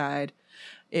genocide,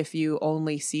 if you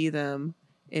only see them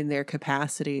in their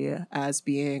capacity as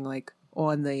being like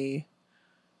on the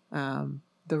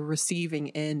receiving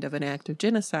end of an act of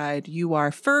genocide, you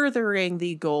are furthering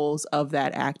the goals of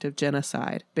that act of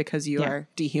genocide because you are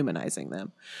dehumanizing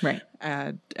them. Right.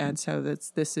 And so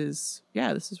this is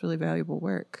really valuable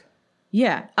work.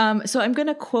 Yeah. So I'm going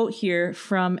to quote here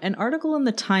from an article in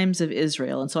the Times of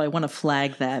Israel. And so I want to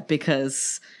flag that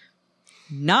because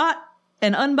not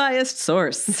an unbiased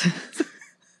source.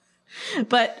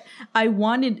 But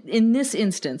in this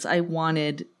instance, I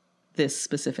wanted this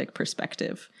specific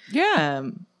perspective. Yeah.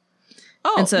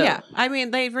 I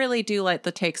mean, they really do let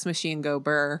the takes machine go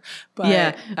burr. But,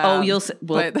 yeah.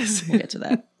 We'll get to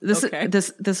that.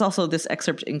 This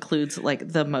excerpt includes like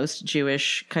the most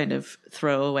Jewish kind of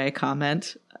throwaway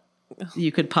comment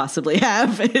you could possibly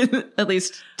have, at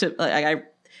least it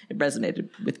resonated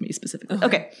with me specifically.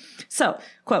 Okay. So,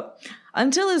 quote,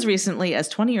 until as recently as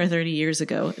 20 or 30 years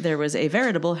ago, there was a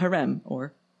veritable harem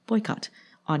or boycott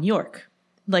on York.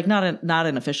 Like not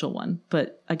an official one,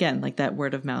 but again, like that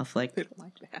word of mouth, like they don't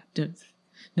like that.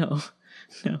 No.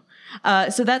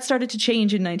 So that started to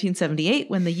change in 1978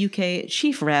 when the UK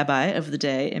chief rabbi of the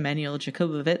day, Emanuel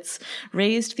Jakobovits,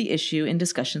 raised the issue in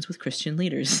discussions with Christian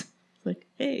leaders. Like,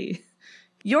 hey,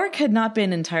 York had not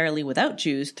been entirely without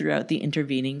Jews throughout the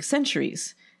intervening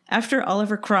centuries. After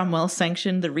Oliver Cromwell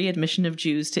sanctioned the readmission of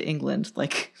Jews to England,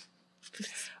 like.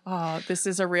 Oh, this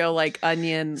is a real like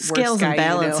onion. Scales and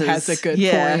balances. Has a good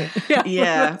point.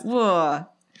 Yeah. Whoa.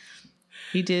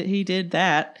 He did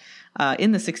that.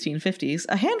 In the 1650s,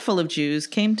 a handful of Jews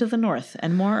came to the north,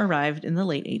 and more arrived in the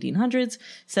late 1800s,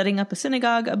 setting up a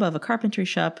synagogue above a carpentry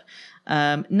shop.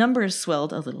 Numbers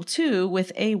swelled a little too,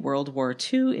 with a World War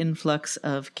II influx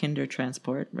of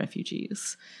Kindertransport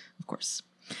refugees, of course.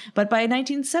 But by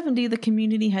 1970, the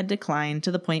community had declined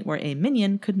to the point where a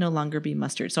minyan could no longer be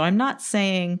mustered. So I'm not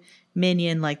saying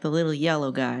minyan like the little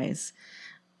yellow guys.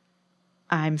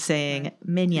 I'm saying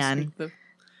minyan.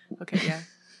 Okay, yeah.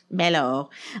 Mellow.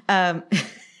 I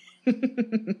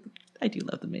do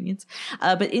love the minions.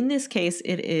 But in this case,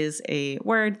 it is a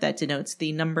word that denotes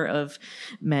the number of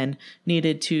men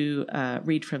needed to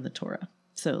read from the Torah.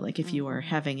 So like if you are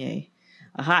having a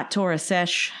a hot Torah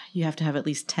sesh, you have to have at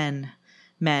least 10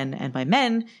 men, and by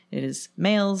men, it is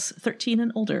males 13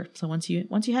 and older. So once you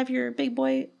have your big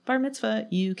boy bar mitzvah,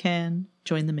 you can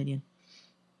join the minyan.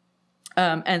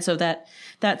 And so that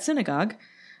synagogue,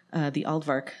 the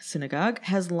Aardvark synagogue,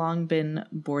 has long been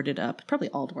boarded up. Probably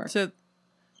Aardvark.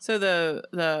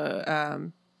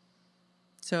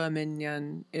 So a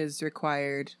minyan is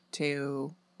required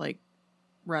to like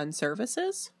run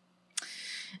services?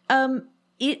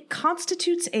 It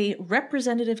constitutes a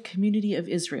representative community of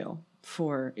Israel.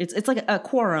 It's like a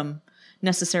quorum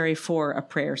necessary for a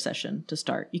prayer session to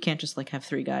start. You can't just like have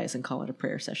 3 guys and call it a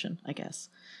prayer session, I guess.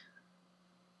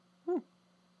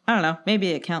 I don't know. Maybe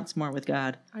it counts more with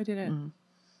God. I didn't.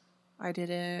 I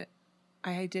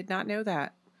did not know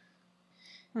that.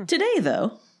 Today,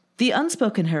 though, the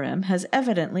unspoken harem has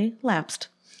evidently lapsed.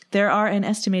 There are an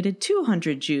estimated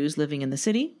 200 Jews living in the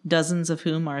city, dozens of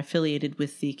whom are affiliated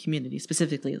with the community,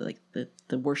 specifically like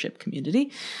the worship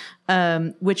community,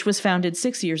 which was founded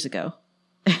 6 years ago.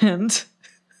 And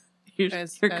here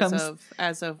comes...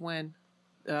 As of when?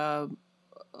 A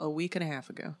week and a half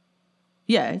ago.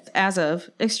 Yeah, as of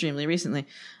extremely recently.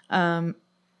 And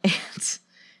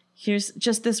here's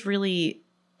just this really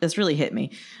hit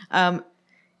me.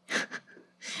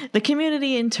 The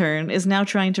community, in turn, is now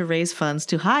trying to raise funds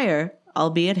to hire,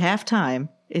 albeit half-time,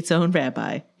 its own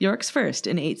rabbi, York's first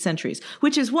in 8 centuries,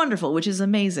 which is wonderful, which is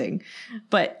amazing.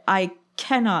 But I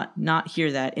cannot not hear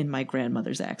that in my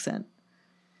grandmother's accent.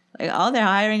 Like, oh, they're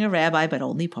hiring a rabbi, but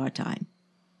only part-time.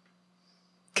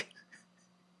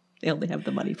 They only have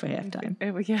the money for half-time.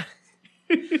 Yeah.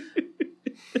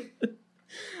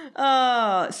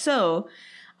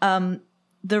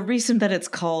 The reason that it's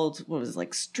called, what was it,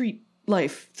 like Street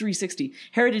Life 360,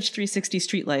 Heritage 360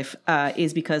 Street Life,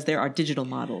 is because there are digital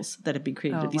models that have been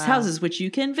created of these houses, which you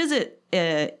can visit.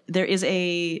 There is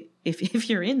if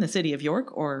you're in the city of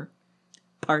York or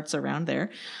parts around there,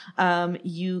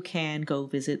 you can go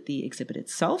visit the exhibit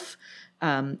itself.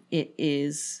 There's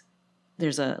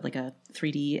a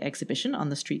 3D exhibition on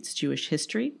the street's Jewish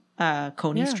history,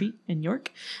 Coney Street in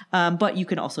York. But you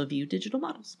can also view digital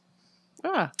models.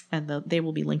 And they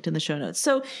will be linked in the show notes.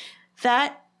 So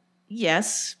that,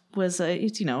 yes,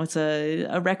 it's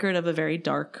a record of a very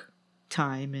dark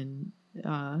time in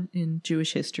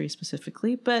Jewish history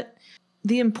specifically. But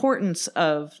the importance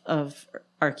of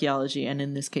archaeology, and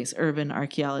in this case, urban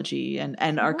archaeology and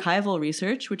archival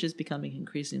research, which is becoming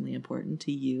increasingly important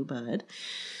to you, bud.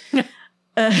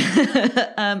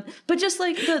 But just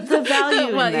like the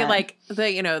value, well, in that. like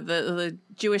the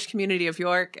Jewish community of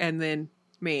York, and then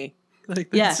me. Like,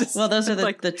 yes, well, those are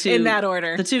the two in that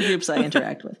order. The 2 groups I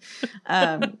interact with.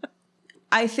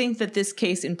 I think that this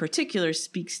case in particular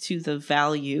speaks to the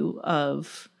value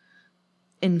of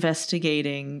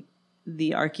investigating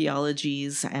the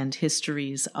archaeologies and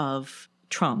histories of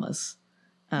traumas,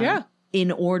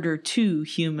 in order to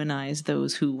humanize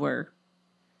those who were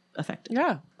affected.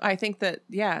 Yeah, I think that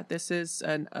this is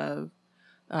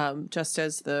just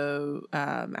as the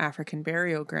African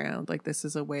burial ground, like this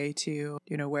is a way to,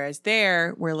 whereas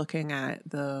there we're looking at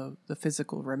the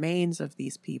physical remains of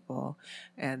these people,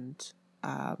 and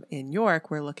in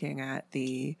York we're looking at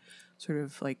the sort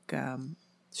of like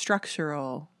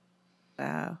structural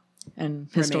and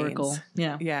historical,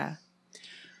 remains.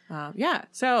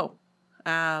 So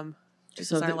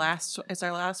is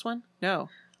our last one? No,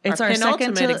 it's our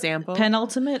penultimate second example.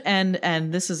 Penultimate,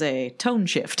 and this is a tone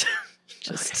shift.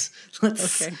 Let's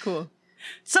okay, cool.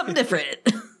 Something different.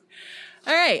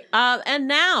 All right. And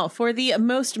now for the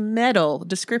most metal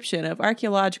description of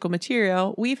archaeological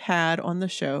material we've had on the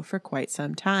show for quite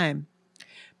some time.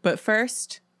 But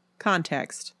first,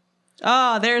 context.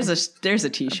 Oh, there's a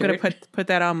t-shirt. I'm going to put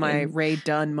that on my Ray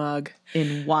Dunn mug.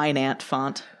 In wine ant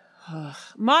font.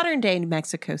 Modern-day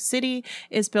Mexico City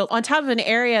is built on top of an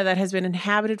area that has been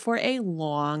inhabited for a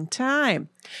long time.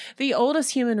 The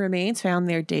oldest human remains found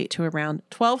there date to around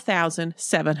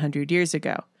 12,700 years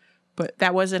ago. But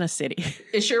that wasn't a city.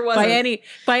 It sure wasn't.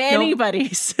 By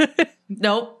anybody's.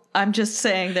 Nope. I'm just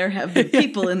saying there have been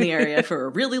people in the area for a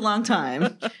really long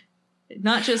time.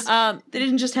 Not just, they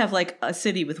didn't just have like a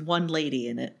city with one lady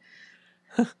in it.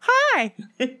 Hi.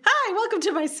 Hi, welcome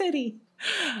to my city.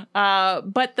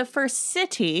 But the first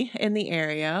city in the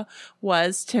area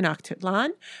was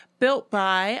Tenochtitlan, built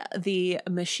by the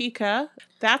Mexica.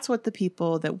 That's what the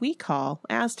people that we call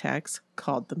Aztecs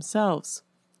called themselves.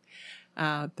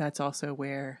 That's also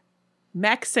where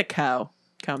Mexico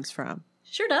comes from.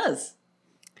 Sure does.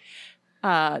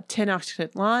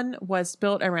 Tenochtitlan was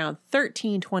built around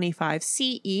 1325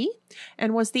 CE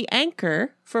and was the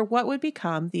anchor for what would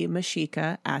become the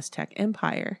Mexica Aztec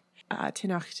Empire.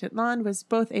 Tenochtitlan was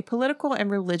both a political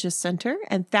and religious center,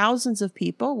 and thousands of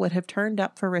people would have turned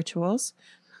up for rituals.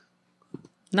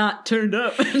 Not turned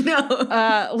up.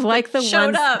 No. Like the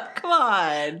Showed ones, up. Come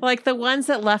on. like the ones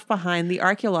that left behind the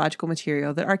archaeological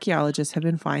material that archaeologists have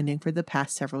been finding for the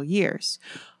past several years.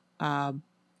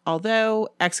 Although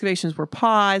excavations were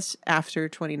paused after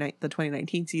the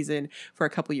 2019 season for a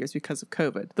couple years because of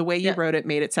COVID. The way you wrote it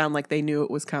made it sound like they knew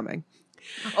it was coming.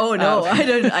 Oh no, I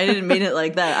didn't mean it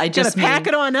like that. I just pack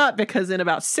it on up because in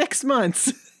about 6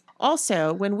 months.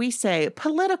 Also, when we say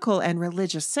political and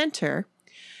religious center,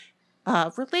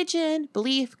 religion,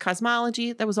 belief,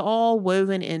 cosmology, that was all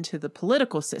woven into the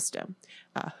political system,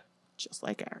 just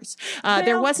like ours.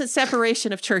 There wasn't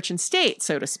separation of church and state,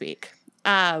 so to speak.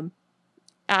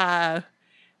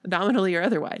 Nominally or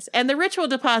otherwise. And the ritual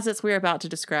deposits we're about to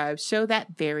describe show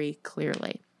that very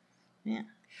clearly. Yeah.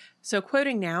 So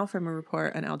quoting now from a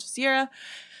report on Al Jazeera,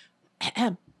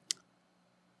 an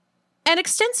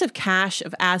extensive cache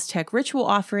of Aztec ritual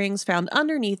offerings found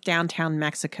underneath downtown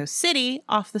Mexico City,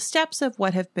 off the steps of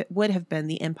what would have been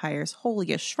the empire's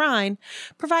holiest shrine,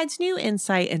 provides new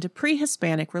insight into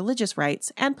pre-Hispanic religious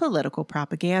rites and political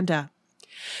propaganda.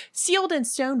 Sealed in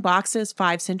stone boxes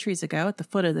 5 centuries ago at the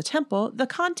foot of the temple, the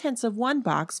contents of one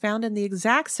box found in the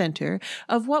exact center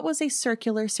of what was a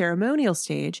circular ceremonial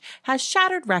stage has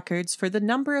shattered records for the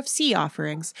number of sea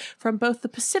offerings from both the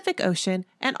Pacific Ocean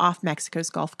and off Mexico's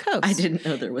Gulf Coast. I didn't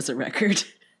know there was a record.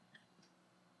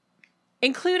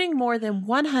 Including more than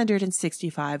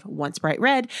 165 once bright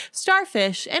red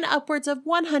starfish and upwards of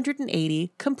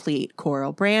 180 complete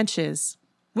coral branches.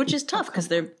 Which is tough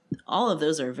because all of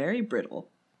those are very brittle.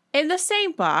 In the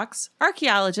same box,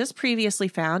 archaeologists previously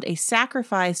found a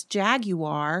sacrificed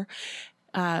jaguar.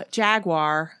 How do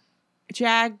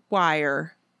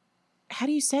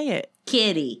you say it?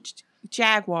 Kitty.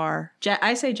 Jaguar.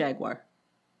 I say jaguar.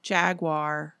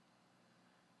 Jaguar.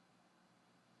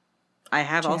 I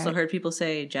have also heard people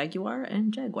say jaguar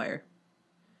and jaguar.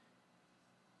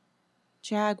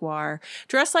 Jaguar,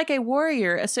 dressed like a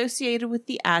warrior associated with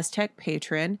the Aztec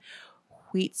patron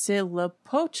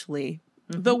Huitzilopochtli,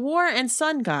 the war and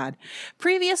sun god.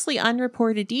 Previously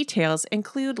unreported details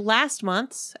include last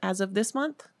month's, as of this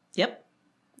month. Yep.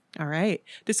 All right.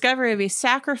 Discovery of a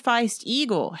sacrificed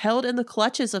eagle held in the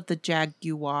clutches of the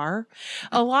jaguar,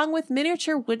 along with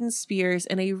miniature wooden spears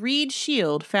and a reed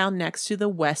shield found next to the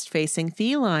west-facing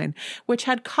feline, which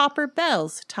had copper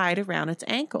bells tied around its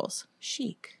ankles.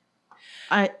 Chic.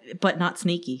 But not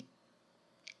sneaky.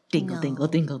 Dingle, No. dingle,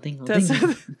 dingle, dingle,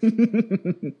 dingle.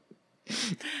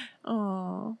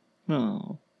 Oh.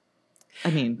 Oh. I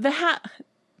mean, they're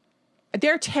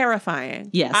terrifying.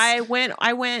 Yes. I read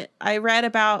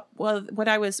about, when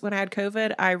I had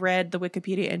COVID, I read the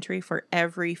Wikipedia entry for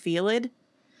every felid.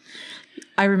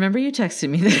 I remember you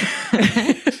texting me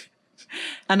that.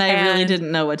 and I really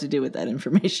didn't know what to do with that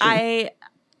information. I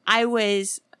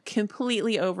was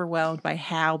completely overwhelmed by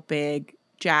how big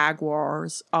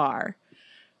jaguars are.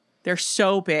 They're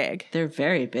so big. They're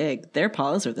very big. Their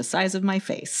paws are the size of my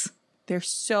face. They're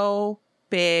so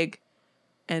big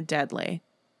and deadly.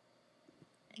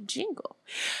 And jingle.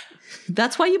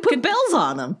 That's why you put bells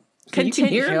on them. So you can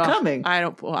hear them coming.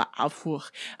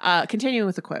 Continuing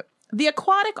with the quote. The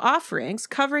aquatic offerings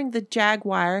covering the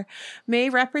jaguar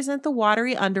may represent the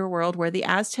watery underworld where the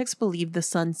Aztecs believed the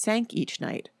sun sank each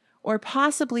night, or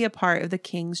possibly a part of the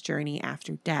king's journey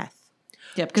after death.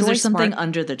 Yeah, because there's something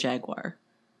under the jaguar.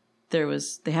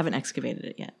 They haven't excavated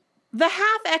it yet. The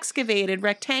half-excavated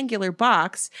rectangular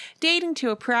box, dating to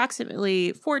approximately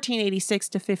 1486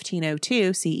 to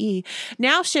 1502 CE,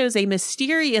 now shows a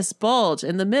mysterious bulge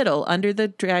in the middle under the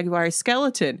jaguar's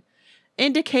skeleton,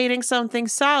 indicating something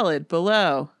solid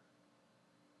below.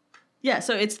 Yeah,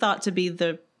 so it's thought to be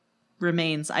the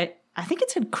remains. I think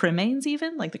it said cremains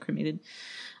even, like the cremated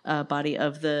body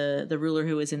of the ruler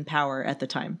who was in power at the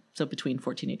time. So between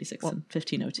 1486 and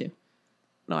 1502.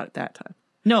 Not at that time.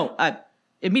 No,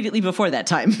 immediately before that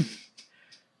time.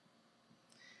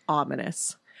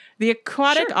 Ominous. The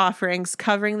aquatic offerings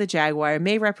covering the jaguar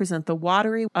may represent the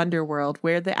watery underworld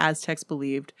where the Aztecs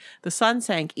believed the sun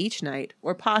sank each night,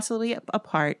 or possibly a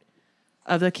part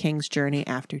of the king's journey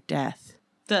after death.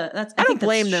 I don't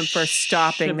blame them for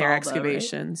stopping their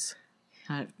excavations.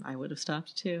 Right? I would have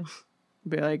stopped too.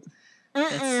 Be like,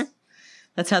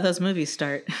 that's how those movies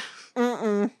start.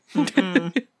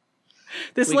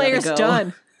 This layer's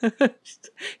done.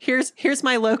 Here's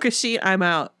my locust sheet. I'm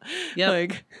out. Yep.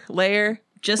 Like, layer.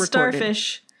 Just recorded.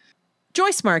 starfish.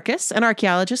 Joyce Marcus, an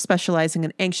archaeologist specializing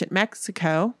in ancient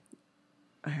Mexico.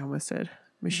 I almost said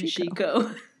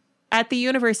Mexico. at the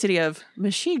University of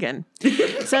Michigan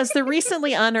says the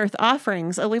recently unearthed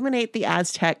offerings illuminate the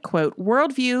Aztec, quote,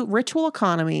 worldview, ritual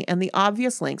economy, and the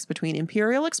obvious links between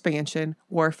imperial expansion,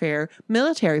 warfare,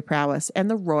 military prowess,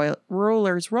 and the royal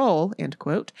ruler's role, end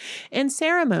quote, in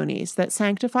ceremonies that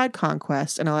sanctified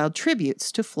conquest and allowed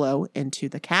tributes to flow into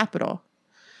the capital.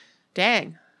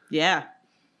 Dang. Yeah.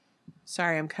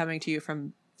 Sorry, I'm coming to you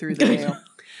from through the veil.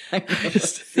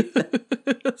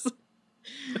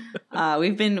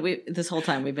 This whole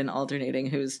time we've been alternating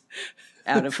who's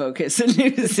out of focus and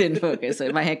who's in focus.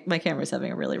 My camera's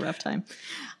having a really rough time.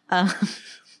 I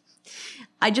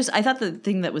thought the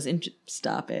thing that was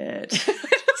stop it.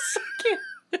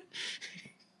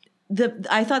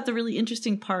 I thought the really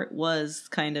interesting part was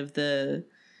kind of the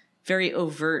very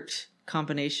overt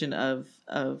combination of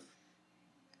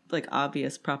like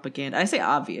obvious propaganda. I say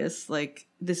obvious, like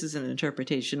this is an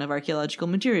interpretation of archaeological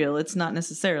material. It's not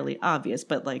necessarily obvious,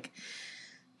 but like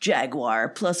jaguar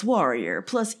plus warrior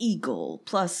plus eagle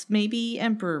plus maybe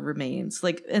emperor remains.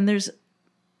 Like, and there's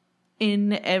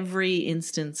in every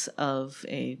instance of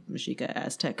a Mexica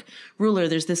Aztec ruler,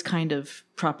 there's this kind of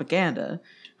propaganda,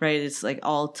 right? It's like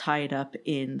all tied up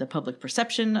in the public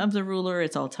perception of the ruler.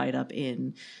 It's all tied up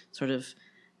in sort of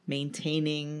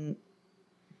maintaining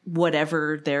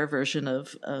whatever their version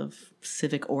of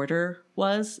civic order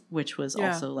was, which was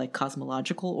also like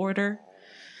cosmological order.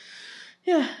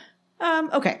 Yeah.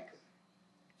 Okay.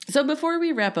 So before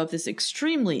we wrap up this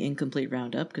extremely incomplete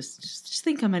roundup, because just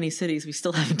think how many cities we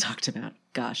still haven't talked about.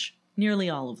 Gosh, nearly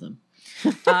all of them.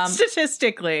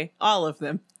 Statistically, all of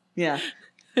them. Yeah.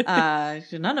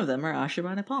 None of them are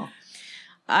Ashurbanipal.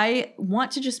 I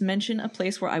want to just mention a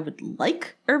place where I would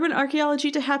like urban archaeology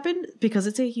to happen because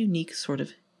it's a unique sort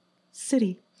of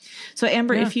city. So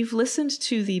Amber, if you've listened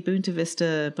to the Bunta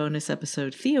Vista bonus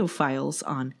episode Theo Files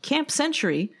on Camp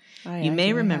Century, you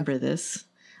may remember this.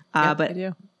 I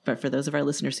do. But for those of our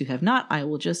listeners who have not, I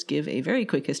will just give a very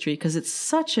quick history because it's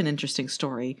such an interesting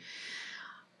story.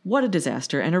 What a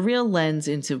disaster, and a real lens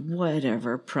into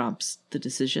whatever prompts the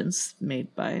decisions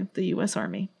made by the U.S.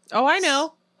 Army. Oh, I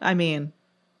know. I mean,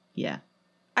 yeah.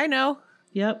 I know.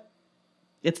 Yep.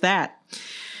 It's that.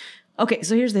 Okay,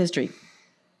 so here's the history.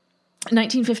 In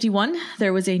 1951,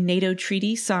 there was a NATO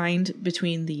treaty signed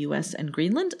between the U.S. and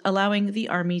Greenland, allowing the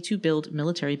Army to build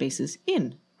military bases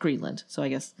in Greenland. So I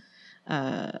guess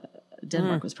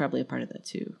Denmark was probably a part of that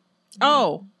too.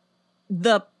 Oh,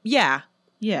 yeah.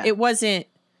 It wasn't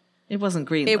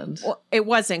Greenland. It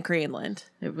wasn't Greenland.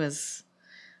 It was,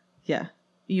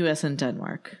 U.S. and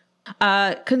Denmark.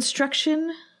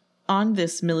 Construction on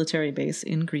this military base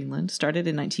in Greenland started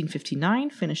in 1959,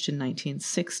 finished in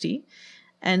 1960.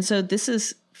 And so this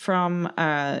is from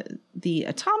the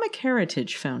Atomic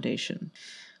Heritage Foundation.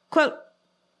 Quote,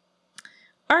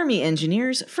 Army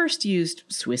engineers first used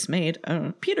Swiss-made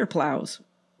Peter plows.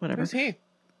 Whatever. Who's he?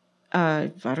 I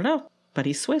don't know, but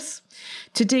he's Swiss.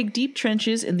 To dig deep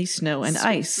trenches in the snow and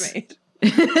ice.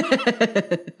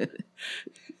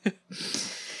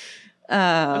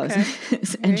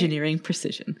 Engineering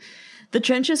precision. The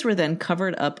trenches were then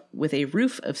covered up with a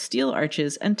roof of steel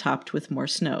arches and topped with more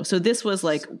snow. So this was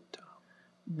like,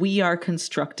 we are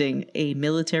constructing a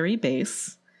military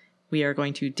base. We are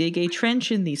going to dig a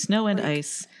trench in the snow and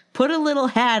ice, put a little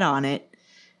hat on it,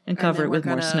 and cover it with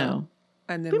more snow.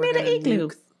 And then we made an igloo.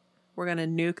 We're going to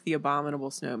nuke the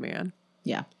abominable snowman.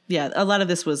 Yeah. Yeah. A lot of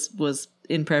this was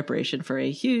in preparation for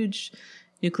a huge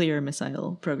nuclear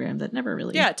missile program that never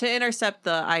really... Yeah, to intercept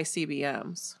the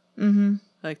ICBMs. Mm-hmm.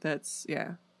 Like that's,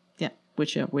 yeah. Yeah,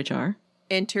 which are?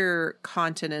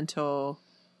 Intercontinental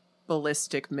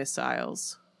ballistic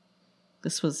missiles.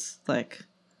 This was like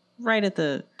right at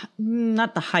the,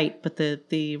 not the height, but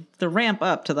the ramp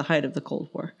up to the height of the Cold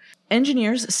War.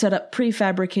 Engineers set up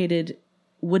prefabricated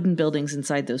wooden buildings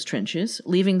inside those trenches,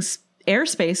 leaving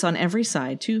airspace on every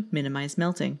side to minimize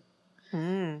melting.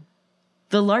 The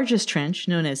largest trench,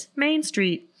 known as Main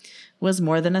Street, was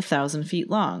more than 1,000 feet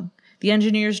long. The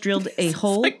engineers drilled a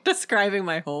hole. It's like describing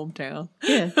my hometown.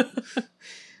 Yeah.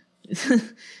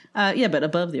 But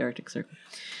above the Arctic Circle.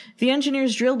 The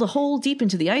engineers drilled a hole deep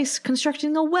into the ice,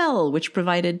 constructing a well which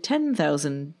provided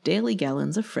 10,000 daily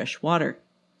gallons of fresh water.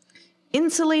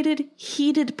 Insulated,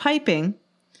 heated piping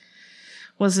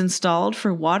was installed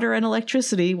for water and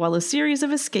electricity, while a series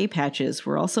of escape hatches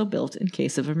were also built in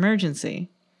case of emergency.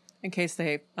 In case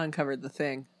they uncovered the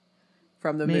thing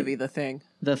from the movie The Thing.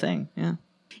 The Thing, yeah.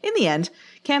 In the end,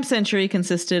 Camp Century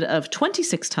consisted of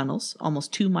 26 tunnels,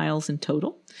 almost 2 miles in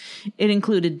total. It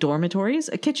included dormitories,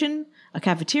 a kitchen, a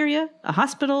cafeteria, a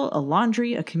hospital, a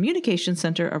laundry, a communication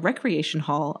center, a recreation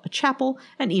hall, a chapel,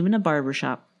 and even a barber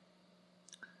shop.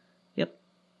 Yep.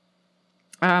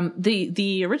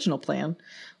 The original plan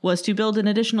was to build an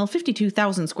additional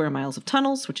 52,000 square miles of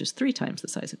tunnels, which is 3 times the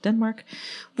size of Denmark,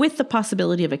 with the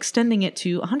possibility of extending it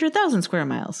to 100,000 square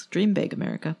miles. Dream big,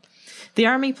 America. The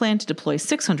Army planned to deploy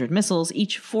 600 missiles,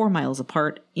 each 4 miles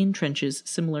apart, in trenches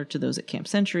similar to those at Camp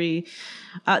Century.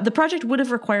 The project would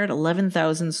have required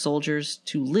 11,000 soldiers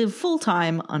to live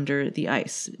full-time under the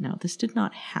ice. Now, this did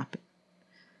not happen,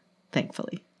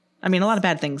 thankfully. I mean, a lot of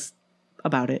bad things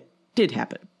about it did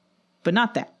happen, but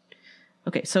not that.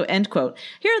 Okay, so end quote.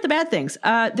 Here are the bad things.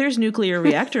 There's nuclear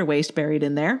reactor waste buried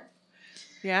in there.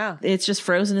 Yeah. It's just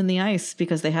frozen in the ice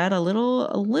because they had a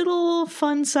little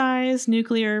fun-sized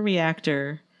nuclear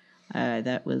reactor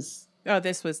that was... Oh,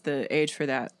 this was the age for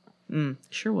that.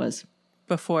 Sure was.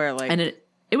 Before, like... And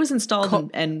it was installed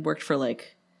and worked for,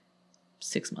 like,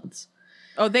 6 months.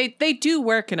 Oh, they do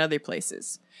work in other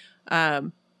places. Yeah.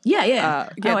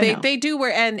 They do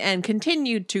work and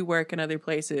continued to work in other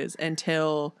places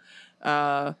until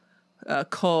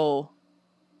Cole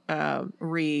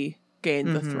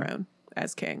regained the throne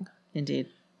as king. Indeed.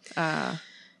 But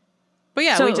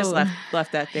yeah, so, we just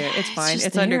left that there. It's fine.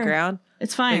 It's underground.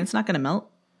 It's fine. It's not going to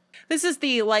melt. This is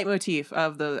the leitmotif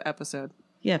of the episode.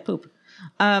 Yeah, poop.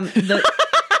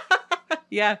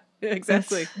 Yeah,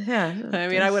 exactly. Yeah. I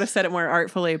mean, I would have said it more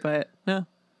artfully, but no.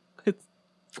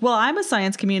 Well, I'm a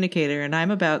science communicator, and I'm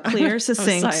about clear,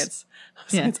 succinct...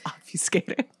 Science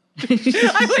obfuscating.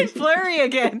 I went blurry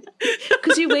again.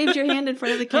 Because you waved your hand in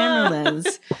front of the camera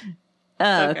lens.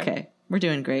 Okay. We're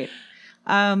doing great.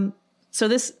 So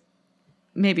this,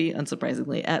 maybe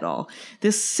unsurprisingly at all,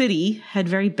 this city had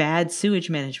very bad sewage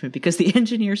management because the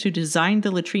engineers who designed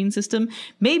the latrine system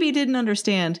maybe didn't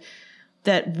understand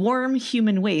that warm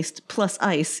human waste plus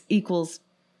ice equals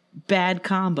bad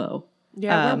combo.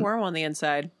 Yeah, we're warm on the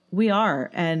inside. We are.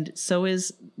 And so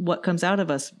is what comes out of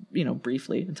us,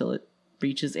 briefly until it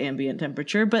reaches ambient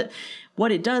temperature. But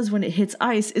what it does when it hits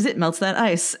ice is it melts that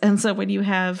ice. And so when you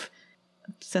have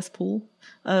a cesspool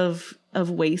of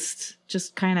waste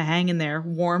just kind of hanging there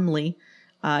warmly,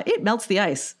 it melts the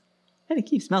ice. And it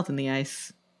keeps melting the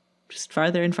ice just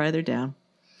farther and farther down.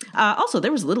 Also,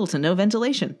 there was little to no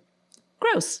ventilation.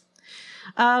 Gross.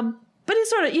 But it's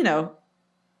sort of,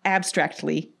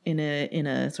 abstractly in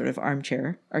a sort of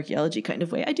armchair archaeology kind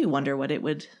of way. I do wonder what it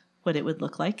would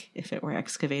look like if it were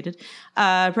excavated.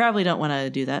 Probably don't want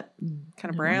to do that. Kind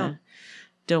of brown.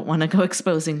 Don't want to go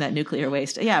exposing that nuclear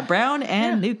waste. Yeah, brown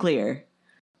and nuclear.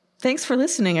 Thanks for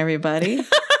listening, everybody.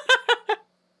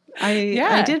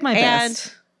 I did my best.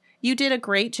 And you did a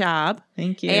great job.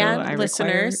 Thank you. And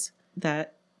listeners,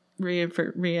 that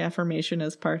reaffirmation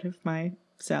as part of my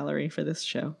salary for this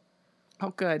show.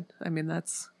 Oh, good. I mean,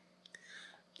 that's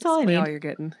all I need. All you're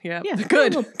getting. Yeah.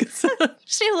 Good. Just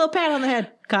need a little pat on the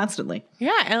head constantly.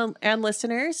 Yeah. And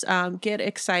listeners, get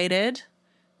excited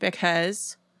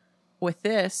because with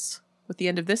the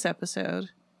end of this episode,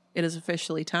 it is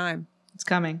officially time. It's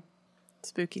coming.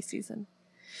 Spooky season.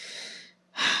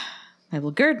 I will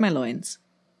gird my loins.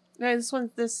 No,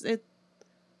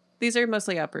 these are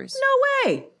mostly uppers.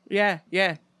 No way.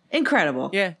 Yeah.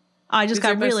 Incredible. Yeah. I just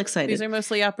got real excited. These are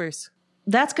mostly uppers.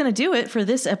 That's going to do it for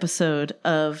this episode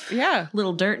of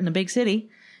Little Dirt in a Big City.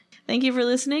 Thank you for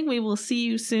listening. We will see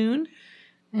you soon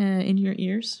in your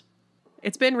ears.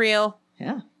 It's been real.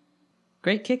 Yeah.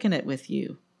 Great kicking it with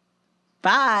you.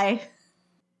 Bye.